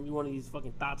 Maybe one of these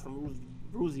fucking thoughts from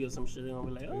Ruzi or some shit. They're gonna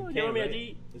be like, oh, You give can't, me a right?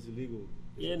 G. It's illegal.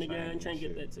 Yeah, nigga, I fine ain't trying to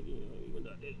and get shit. that ticket. Even though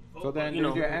I did. So then you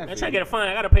there's know, your I'm answer. trying to get a fine.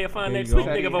 I gotta pay a fine There next you week,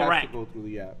 go. Said nigga, he for has rack. to go through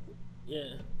the app. Yeah.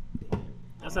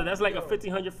 That's like a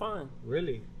 $1,500 fine.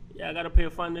 Really? Yeah, I gotta pay a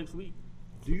fine next week.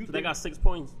 Do you So they think, got 6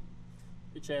 points.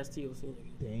 Bitch ass TOC, nigga.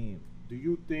 Damn. do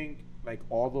you think, like,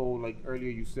 although, like, earlier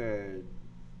you said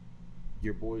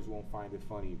your boys won't find it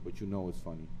funny, but you know it's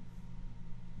funny.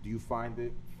 Do you find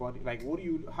it funny? Like,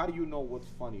 how do you know what's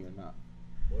funny or not?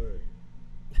 Word.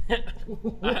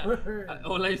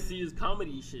 All I see is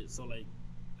comedy shit. So like,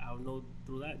 I'll know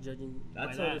through that judging. I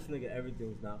by tell that. this nigga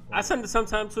everything's not funny. I send it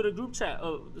sometimes to the group chat,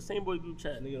 the same boy group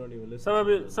chat. This nigga don't even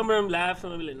listen. Some of them laugh,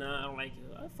 some of them be like, nah, I don't like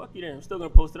it. Fuck you then. I'm still gonna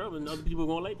post it up, and other people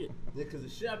gonna like it. Yeah, cause the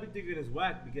shit I be thinking is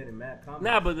whack. Be getting mad comments.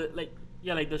 Nah, but like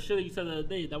the shit that you said the other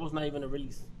day, that was not even a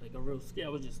release, like a real skit. I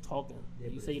was just talking. Yeah,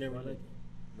 You but say you it's didn't really funny.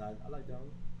 like it. Nah, I like that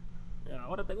one. Yeah,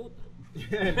 ahora te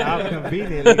gusta. Now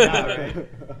conveniently, now, right?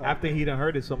 After he done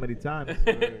heard it so many times.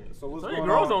 So what's Some going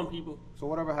girls on? on people. So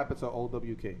whatever happened to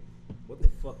OWK? What the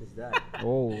fuck is that?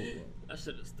 Oh, That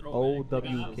shit is throwback. OWK.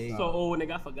 Nigga, I'm so old,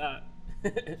 nigga, I forgot.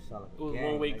 It Sound like a was gang,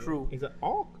 One Way nigga. Crew. he's like,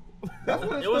 oh. That's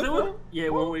what It was yeah,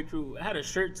 One Way Crew. I had a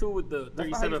shirt too with the That's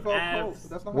not how you 37 spell abs. crew.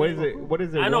 That's not how What you is spell it? crew. What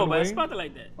is it? I know, one but way? it's spelled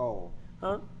like that. Oh,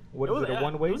 Huh? What is it? A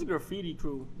one way? It was a graffiti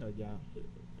crew. Oh, yeah.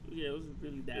 Yeah, it was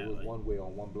really it that. was Like, one way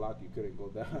on one block. You couldn't go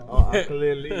down. Oh,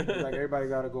 clearly. Like everybody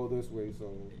gotta go this way,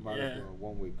 so might as Yeah. well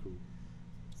one way crew.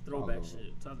 it's throwback Oh.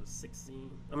 shit. 2016.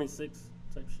 I mean 6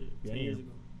 type shit. 10 Damn. years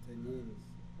ago. 10 years.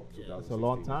 Yeah, That's a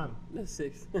long time. that's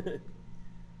 6. yeah.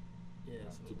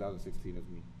 So. 2016 is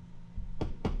me.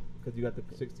 Because you got the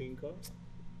 16 car?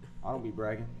 I don't be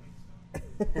bragging.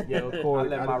 Yeah, of course. I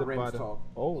let Out my of the rims bottom. talk.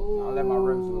 Oh. I let my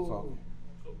rims do the talking.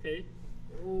 Okay.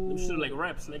 Them shit like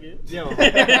raps, nigga. Yo.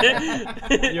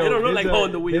 They don't look like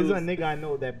on the wheels. There's a nigga I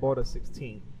know that bought a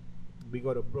 16. We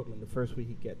go to Brooklyn the first week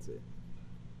he gets it.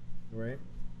 Right?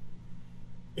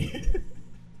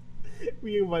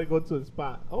 We everybody go to a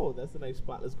spot. Oh, that's a nice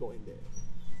spot. Let's go in there.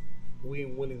 We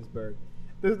in Williamsburg.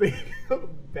 This nigga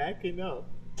backing up.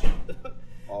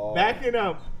 Oh. Backing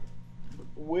up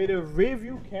with a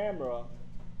review camera.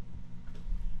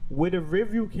 With a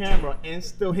review camera and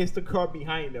still hits the car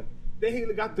behind him. Then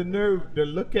he got the nerve to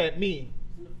look at me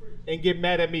and get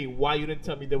mad at me. Why you didn't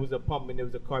tell me there was a pump and there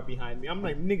was a car behind me? I'm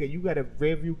like, nigga, you got a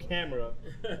review camera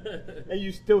and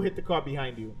you still hit the car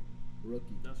behind you. Rookie.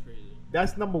 That's crazy.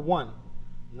 That's number one.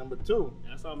 Number two,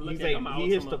 That's what I'm he's looking at. like, he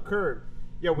hits the curb.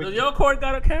 Yo, Does your court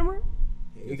got a camera?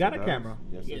 he got a Yes, it camera.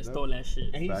 does. Yes, He it stole does. that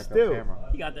shit. And he's Backup still. camera.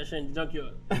 He got that shit in the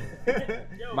junkyard.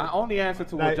 Yo, My only answer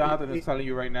to Like, what Jonathan it- is telling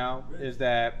you right now is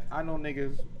that I know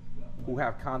niggas who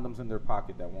have condoms in their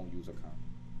pocket that won't use a condom.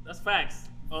 that's facts.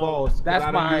 False. 'cause That's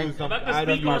I don't my- use them. If I could I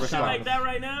don't speak on use shit like condoms. that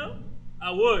right now,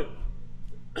 I would.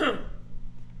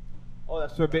 Oh,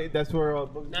 that's where. That's where.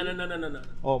 No.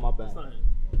 Oh, my That's bad. not him.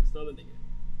 It's the other nigga.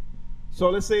 So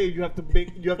let's say you have to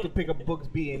pick up Books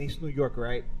B in East New York,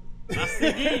 right? I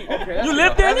see D. Okay, that's You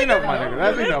live enough. there, That's nigga? enough, my nigga.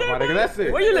 That's You live enough, there, my nigga. That's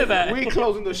it. Where you live at? We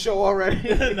closing the show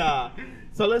already. Nah.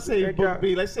 So let's say Yeah, Book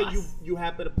B. Let's say us. you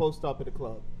happen to post up at a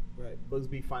club, right? Books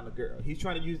B find a girl. He's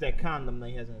trying to use that condom that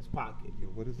he has in his pocket. Yo,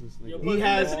 what is this Yo, nigga? Books He B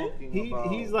has. listening?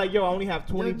 He's like, yo, I only have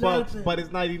 20 bucks, but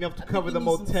it's not enough to cover the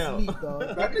motel. That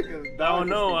nigga's I down don't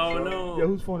know. I don't bro. know. Yo,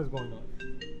 whose phone is going on?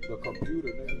 The computer,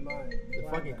 nigga. The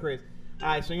fucking Chris. All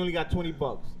right, so you only got 20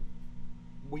 bucks.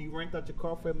 Will you rent out your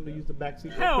car for him to use the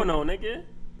backseat? Hell no, nigga.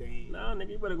 Damn. Nah,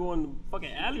 nigga, you better go in the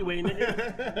fucking alleyway,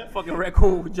 nigga. Fucking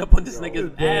raccoon would jump on this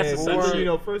nigga's ass or some Or, shit. you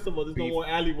know, first of all, there's no Beef. more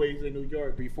alleyways in New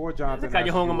York. Before Jonathan Look how you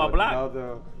asks hung you on my block.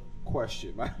 another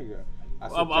question, my nigga, I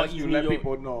About suggest you East let New York.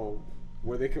 people know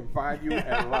where they can find you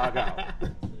and log out.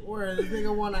 Where this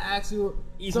nigga want to ask you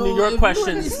East so New York if questions.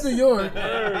 You in East New York.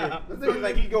 This nigga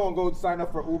like he go sign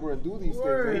up for Uber and do these things, but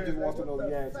he Word. just wants to know What the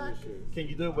the answer and fuck? shit. Can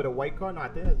you do it with a white car? No, I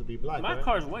think it has to be black. My right?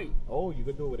 car's white. Oh, you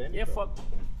could do it with any Yeah, car. fuck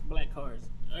black cars.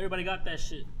 Everybody got that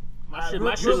shit. My shit You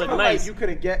look feel nice. like you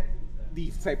couldn't get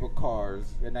these type of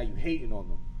cars, and now you hating on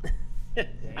them.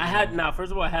 I had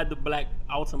first of all, I had the black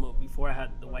Altima before I had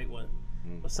the white one.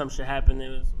 But some shit happened. There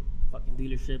was some fucking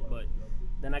dealership, but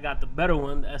then I got the better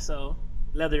one, the SL.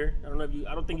 leather. I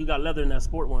don't think you got leather in that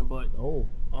sport one, but Oh.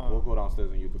 We'll go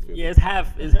downstairs and you can feel yeah, it.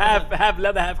 it's half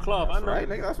leather, half cloth. I That's know. right,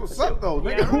 nigga. That's what's up, though.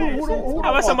 Yeah, Nigga, who right. who How don't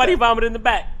about want somebody that? vomit in the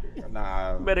back?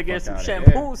 Nah. Better get fuck some outta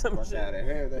shampoo, here. some Fuck shit. outta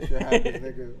here. That shit happens,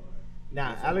 nigga. Nah,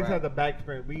 That's a Alex wrap. had the back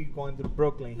sprint. We going to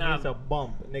Brooklyn. Nah. Here's a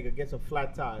bump. Nigga gets a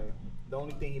flat tire. The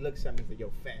only thing he looks at me is like, yo,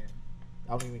 fam,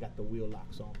 I don't even got the wheel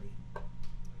locks on me.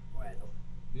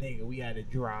 Nigga, we had to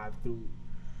drive through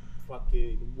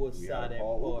fucking woods We side had to and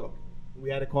call park. We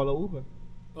had to call an Uber.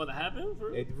 Oh, that happened? For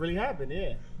real? It really happened,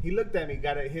 yeah. He looked at me,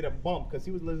 got to hit a bump because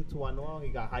he was listening to Anuel. He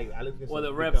got hyped. Alex gets Well, the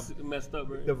some reps pickup. messed up,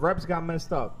 right? The reps got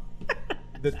messed up.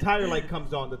 The tire light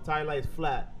comes on. The tire light is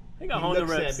flat. They got Honda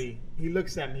looks reps. at me. He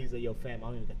looks at me. He's like, yo, fam, I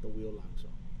don't even got the wheel locks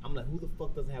on. I'm like, who the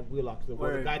fuck doesn't have wheel locks? Well, the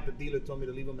Word. guy at the dealer told me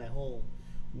to leave them at home.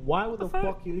 Why would the fuck?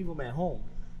 fuck you leave them at home?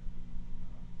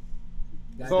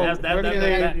 So That's- that- where that- can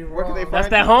that- they where can they That's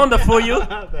find that you? Honda for you.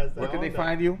 That's Where can they Honda.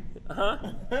 find you? Huh?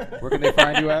 Where can they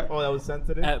find you at? Oh, that was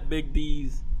sensitive? At Big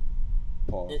D's.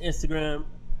 Pause. Instagram,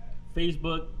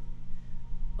 Facebook,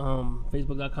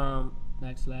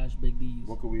 Facebook.com/Big D's.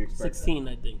 What could we expect? 16,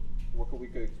 I think. What could we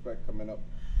expect coming up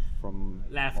from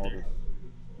Laughter. all this?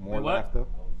 More Wait, what? laughter.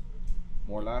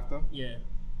 More laughter. Yeah.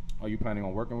 Are you planning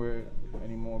on working with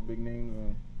any more big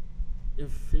names?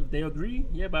 If they agree,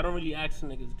 yeah, but I don't really ask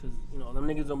niggas because, you know, them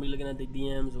niggas don't be looking at their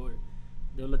DMs or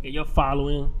they'll look at your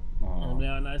following and I'm like,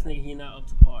 oh, nah, this nigga, he not up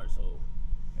to par, so.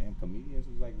 Damn, comedians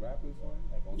is like rappers,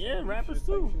 like on Yeah, some rappers shit,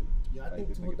 too. type shit. Yeah, I Like, think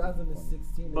this nigga think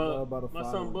 2016 is all about a But my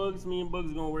son following. Bugs, me and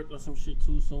Bugs gonna work on some shit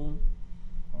too soon.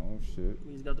 funny. Oh shit.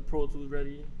 He's got the Pro Tools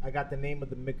ready. I got the name of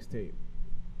the mixtape.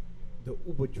 The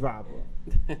Uber driver.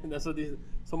 That's what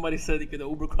somebody said, the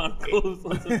Uber Chronicles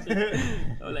or some shit.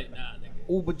 I was like, nah, nigga.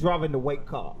 Uber driving the white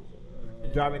car.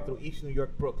 Driving through East New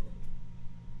York, Brooklyn.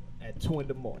 At 2 in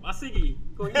the morning. Masigi,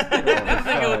 go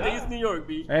East New York,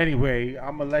 B. Anyway,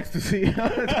 I'm Ecstasy.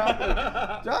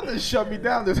 Jonathan shut me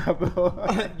down this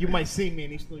episode. You might see me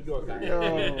in East New York.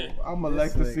 Yo, I'm This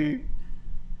Ecstasy.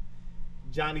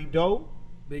 Johnny Doe.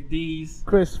 Big D's.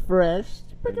 Chris Fresh.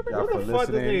 Thank y'all Where for the fuck this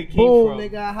listening. nigga came Boom, from?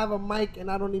 nigga, I have a mic and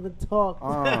I don't even talk. Yo,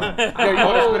 you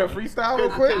want to spit a freestyle real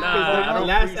quick? Nah, I don't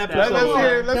Last freestyle.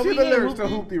 episode. Let's Can hear we the hear lyrics to Hoopty?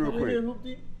 Hoopty real Can we hear quick.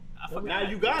 Hoopty? I forgot. Now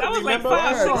you got That it. was like Remember?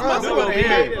 5, 6 Go ahead, months go ago. ahead. B.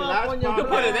 Hear it. Last On your You can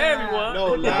put it there if you want.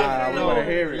 No, Nah, we no, wanna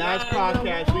hear it. last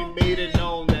podcast we made it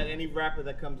known that any rapper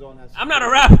that comes on has. I'm not a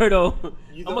rapper though.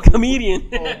 You I'm a don't- comedian.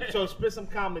 Oh, so spit some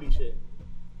comedy shit.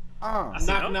 said,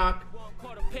 Knock no. knock.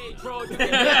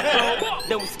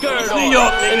 Then we skirt New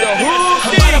York, in nigga. the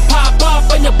hoopty. I'm about to pop up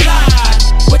on your block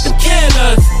with them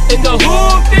killers in the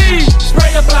hoopty.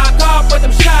 Spray your block off with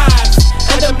them shots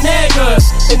and them niggas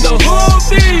in the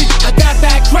hoopty. I got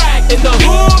that crack in the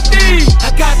hoopty. I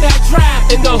got that trap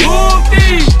in the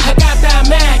hoopty. I got that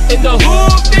Mac in the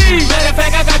hoopty. Matter of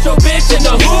fact, I got your bitch in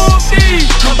the hoopty.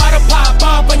 I'm about to pop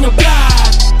up on your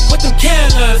block with them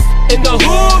killers in the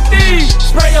hoopty.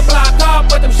 Spray your block off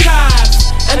with them shots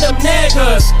and them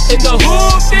niggas in the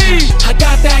hoopty. I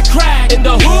got that crack in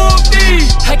the hoopty.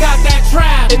 I got that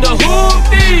trap in the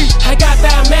hoopty. I got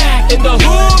that Mac in the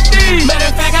hoopty. Matter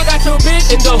of fact, I got your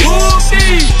bitch in the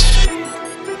hoopty.